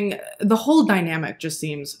controlling. The whole dynamic just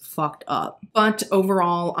seems fucked up. But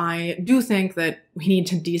overall, I do think that we need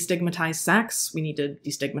to destigmatize sex. We need to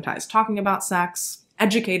destigmatize talking about sex,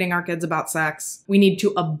 educating our kids about sex. We need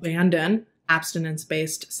to abandon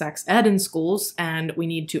abstinence-based sex ed in schools, and we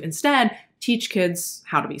need to instead teach kids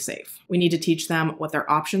how to be safe. We need to teach them what their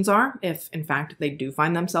options are if, in fact, they do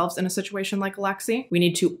find themselves in a situation like Alexee. We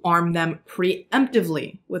need to arm them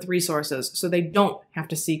preemptively with resources so they don't have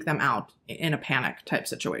to seek them out in a panic type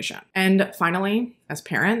situation. And finally, as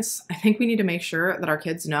parents, I think we need to make sure that our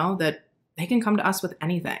kids know that they can come to us with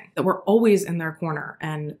anything, that we're always in their corner,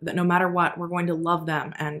 and that no matter what, we're going to love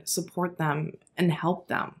them and support them and help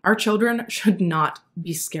them. Our children should not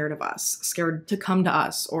be scared of us, scared to come to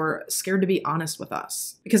us, or scared to be honest with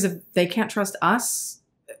us. Because if they can't trust us,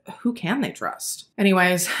 who can they trust?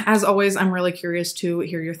 Anyways, as always, I'm really curious to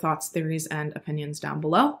hear your thoughts, theories, and opinions down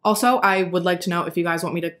below. Also, I would like to know if you guys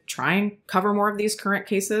want me to try and cover more of these current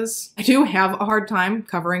cases. I do have a hard time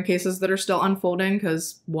covering cases that are still unfolding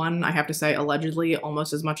because, one, I have to say allegedly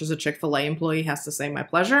almost as much as a Chick-fil-A employee has to say my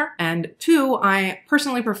pleasure, and two, I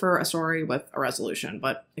personally prefer a story with a resolution.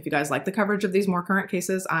 But if you guys like the coverage of these more current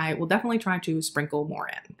cases, I will definitely try to sprinkle more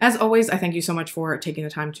in. As always, I thank you so much for taking the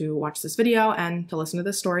time to watch this video and to listen to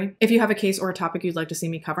this story. If you have a case or a topic you'd like to see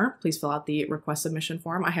me cover, please fill out the request submission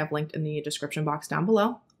form I have linked in the description box down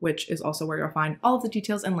below, which is also where you'll find all of the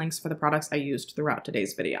details and links for the products I used throughout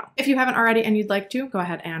today's video. If you haven't already and you'd like to, go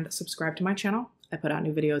ahead and subscribe to my channel. I put out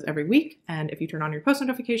new videos every week, and if you turn on your post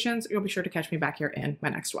notifications, you'll be sure to catch me back here in my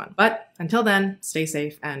next one. But until then, stay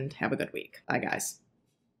safe and have a good week. Bye, guys.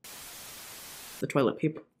 The toilet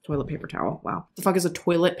paper towel. Wow. The fuck is a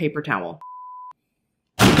toilet paper towel?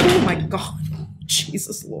 Oh my god.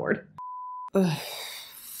 Jesus Lord. Ugh.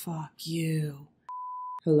 Fuck you.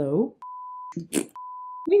 Hello?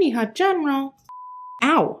 Weenie Hut General.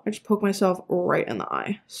 Ow. I just poked myself right in the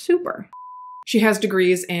eye. Super. She has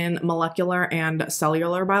degrees in molecular and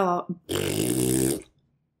cellular biology.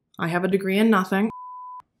 I have a degree in nothing.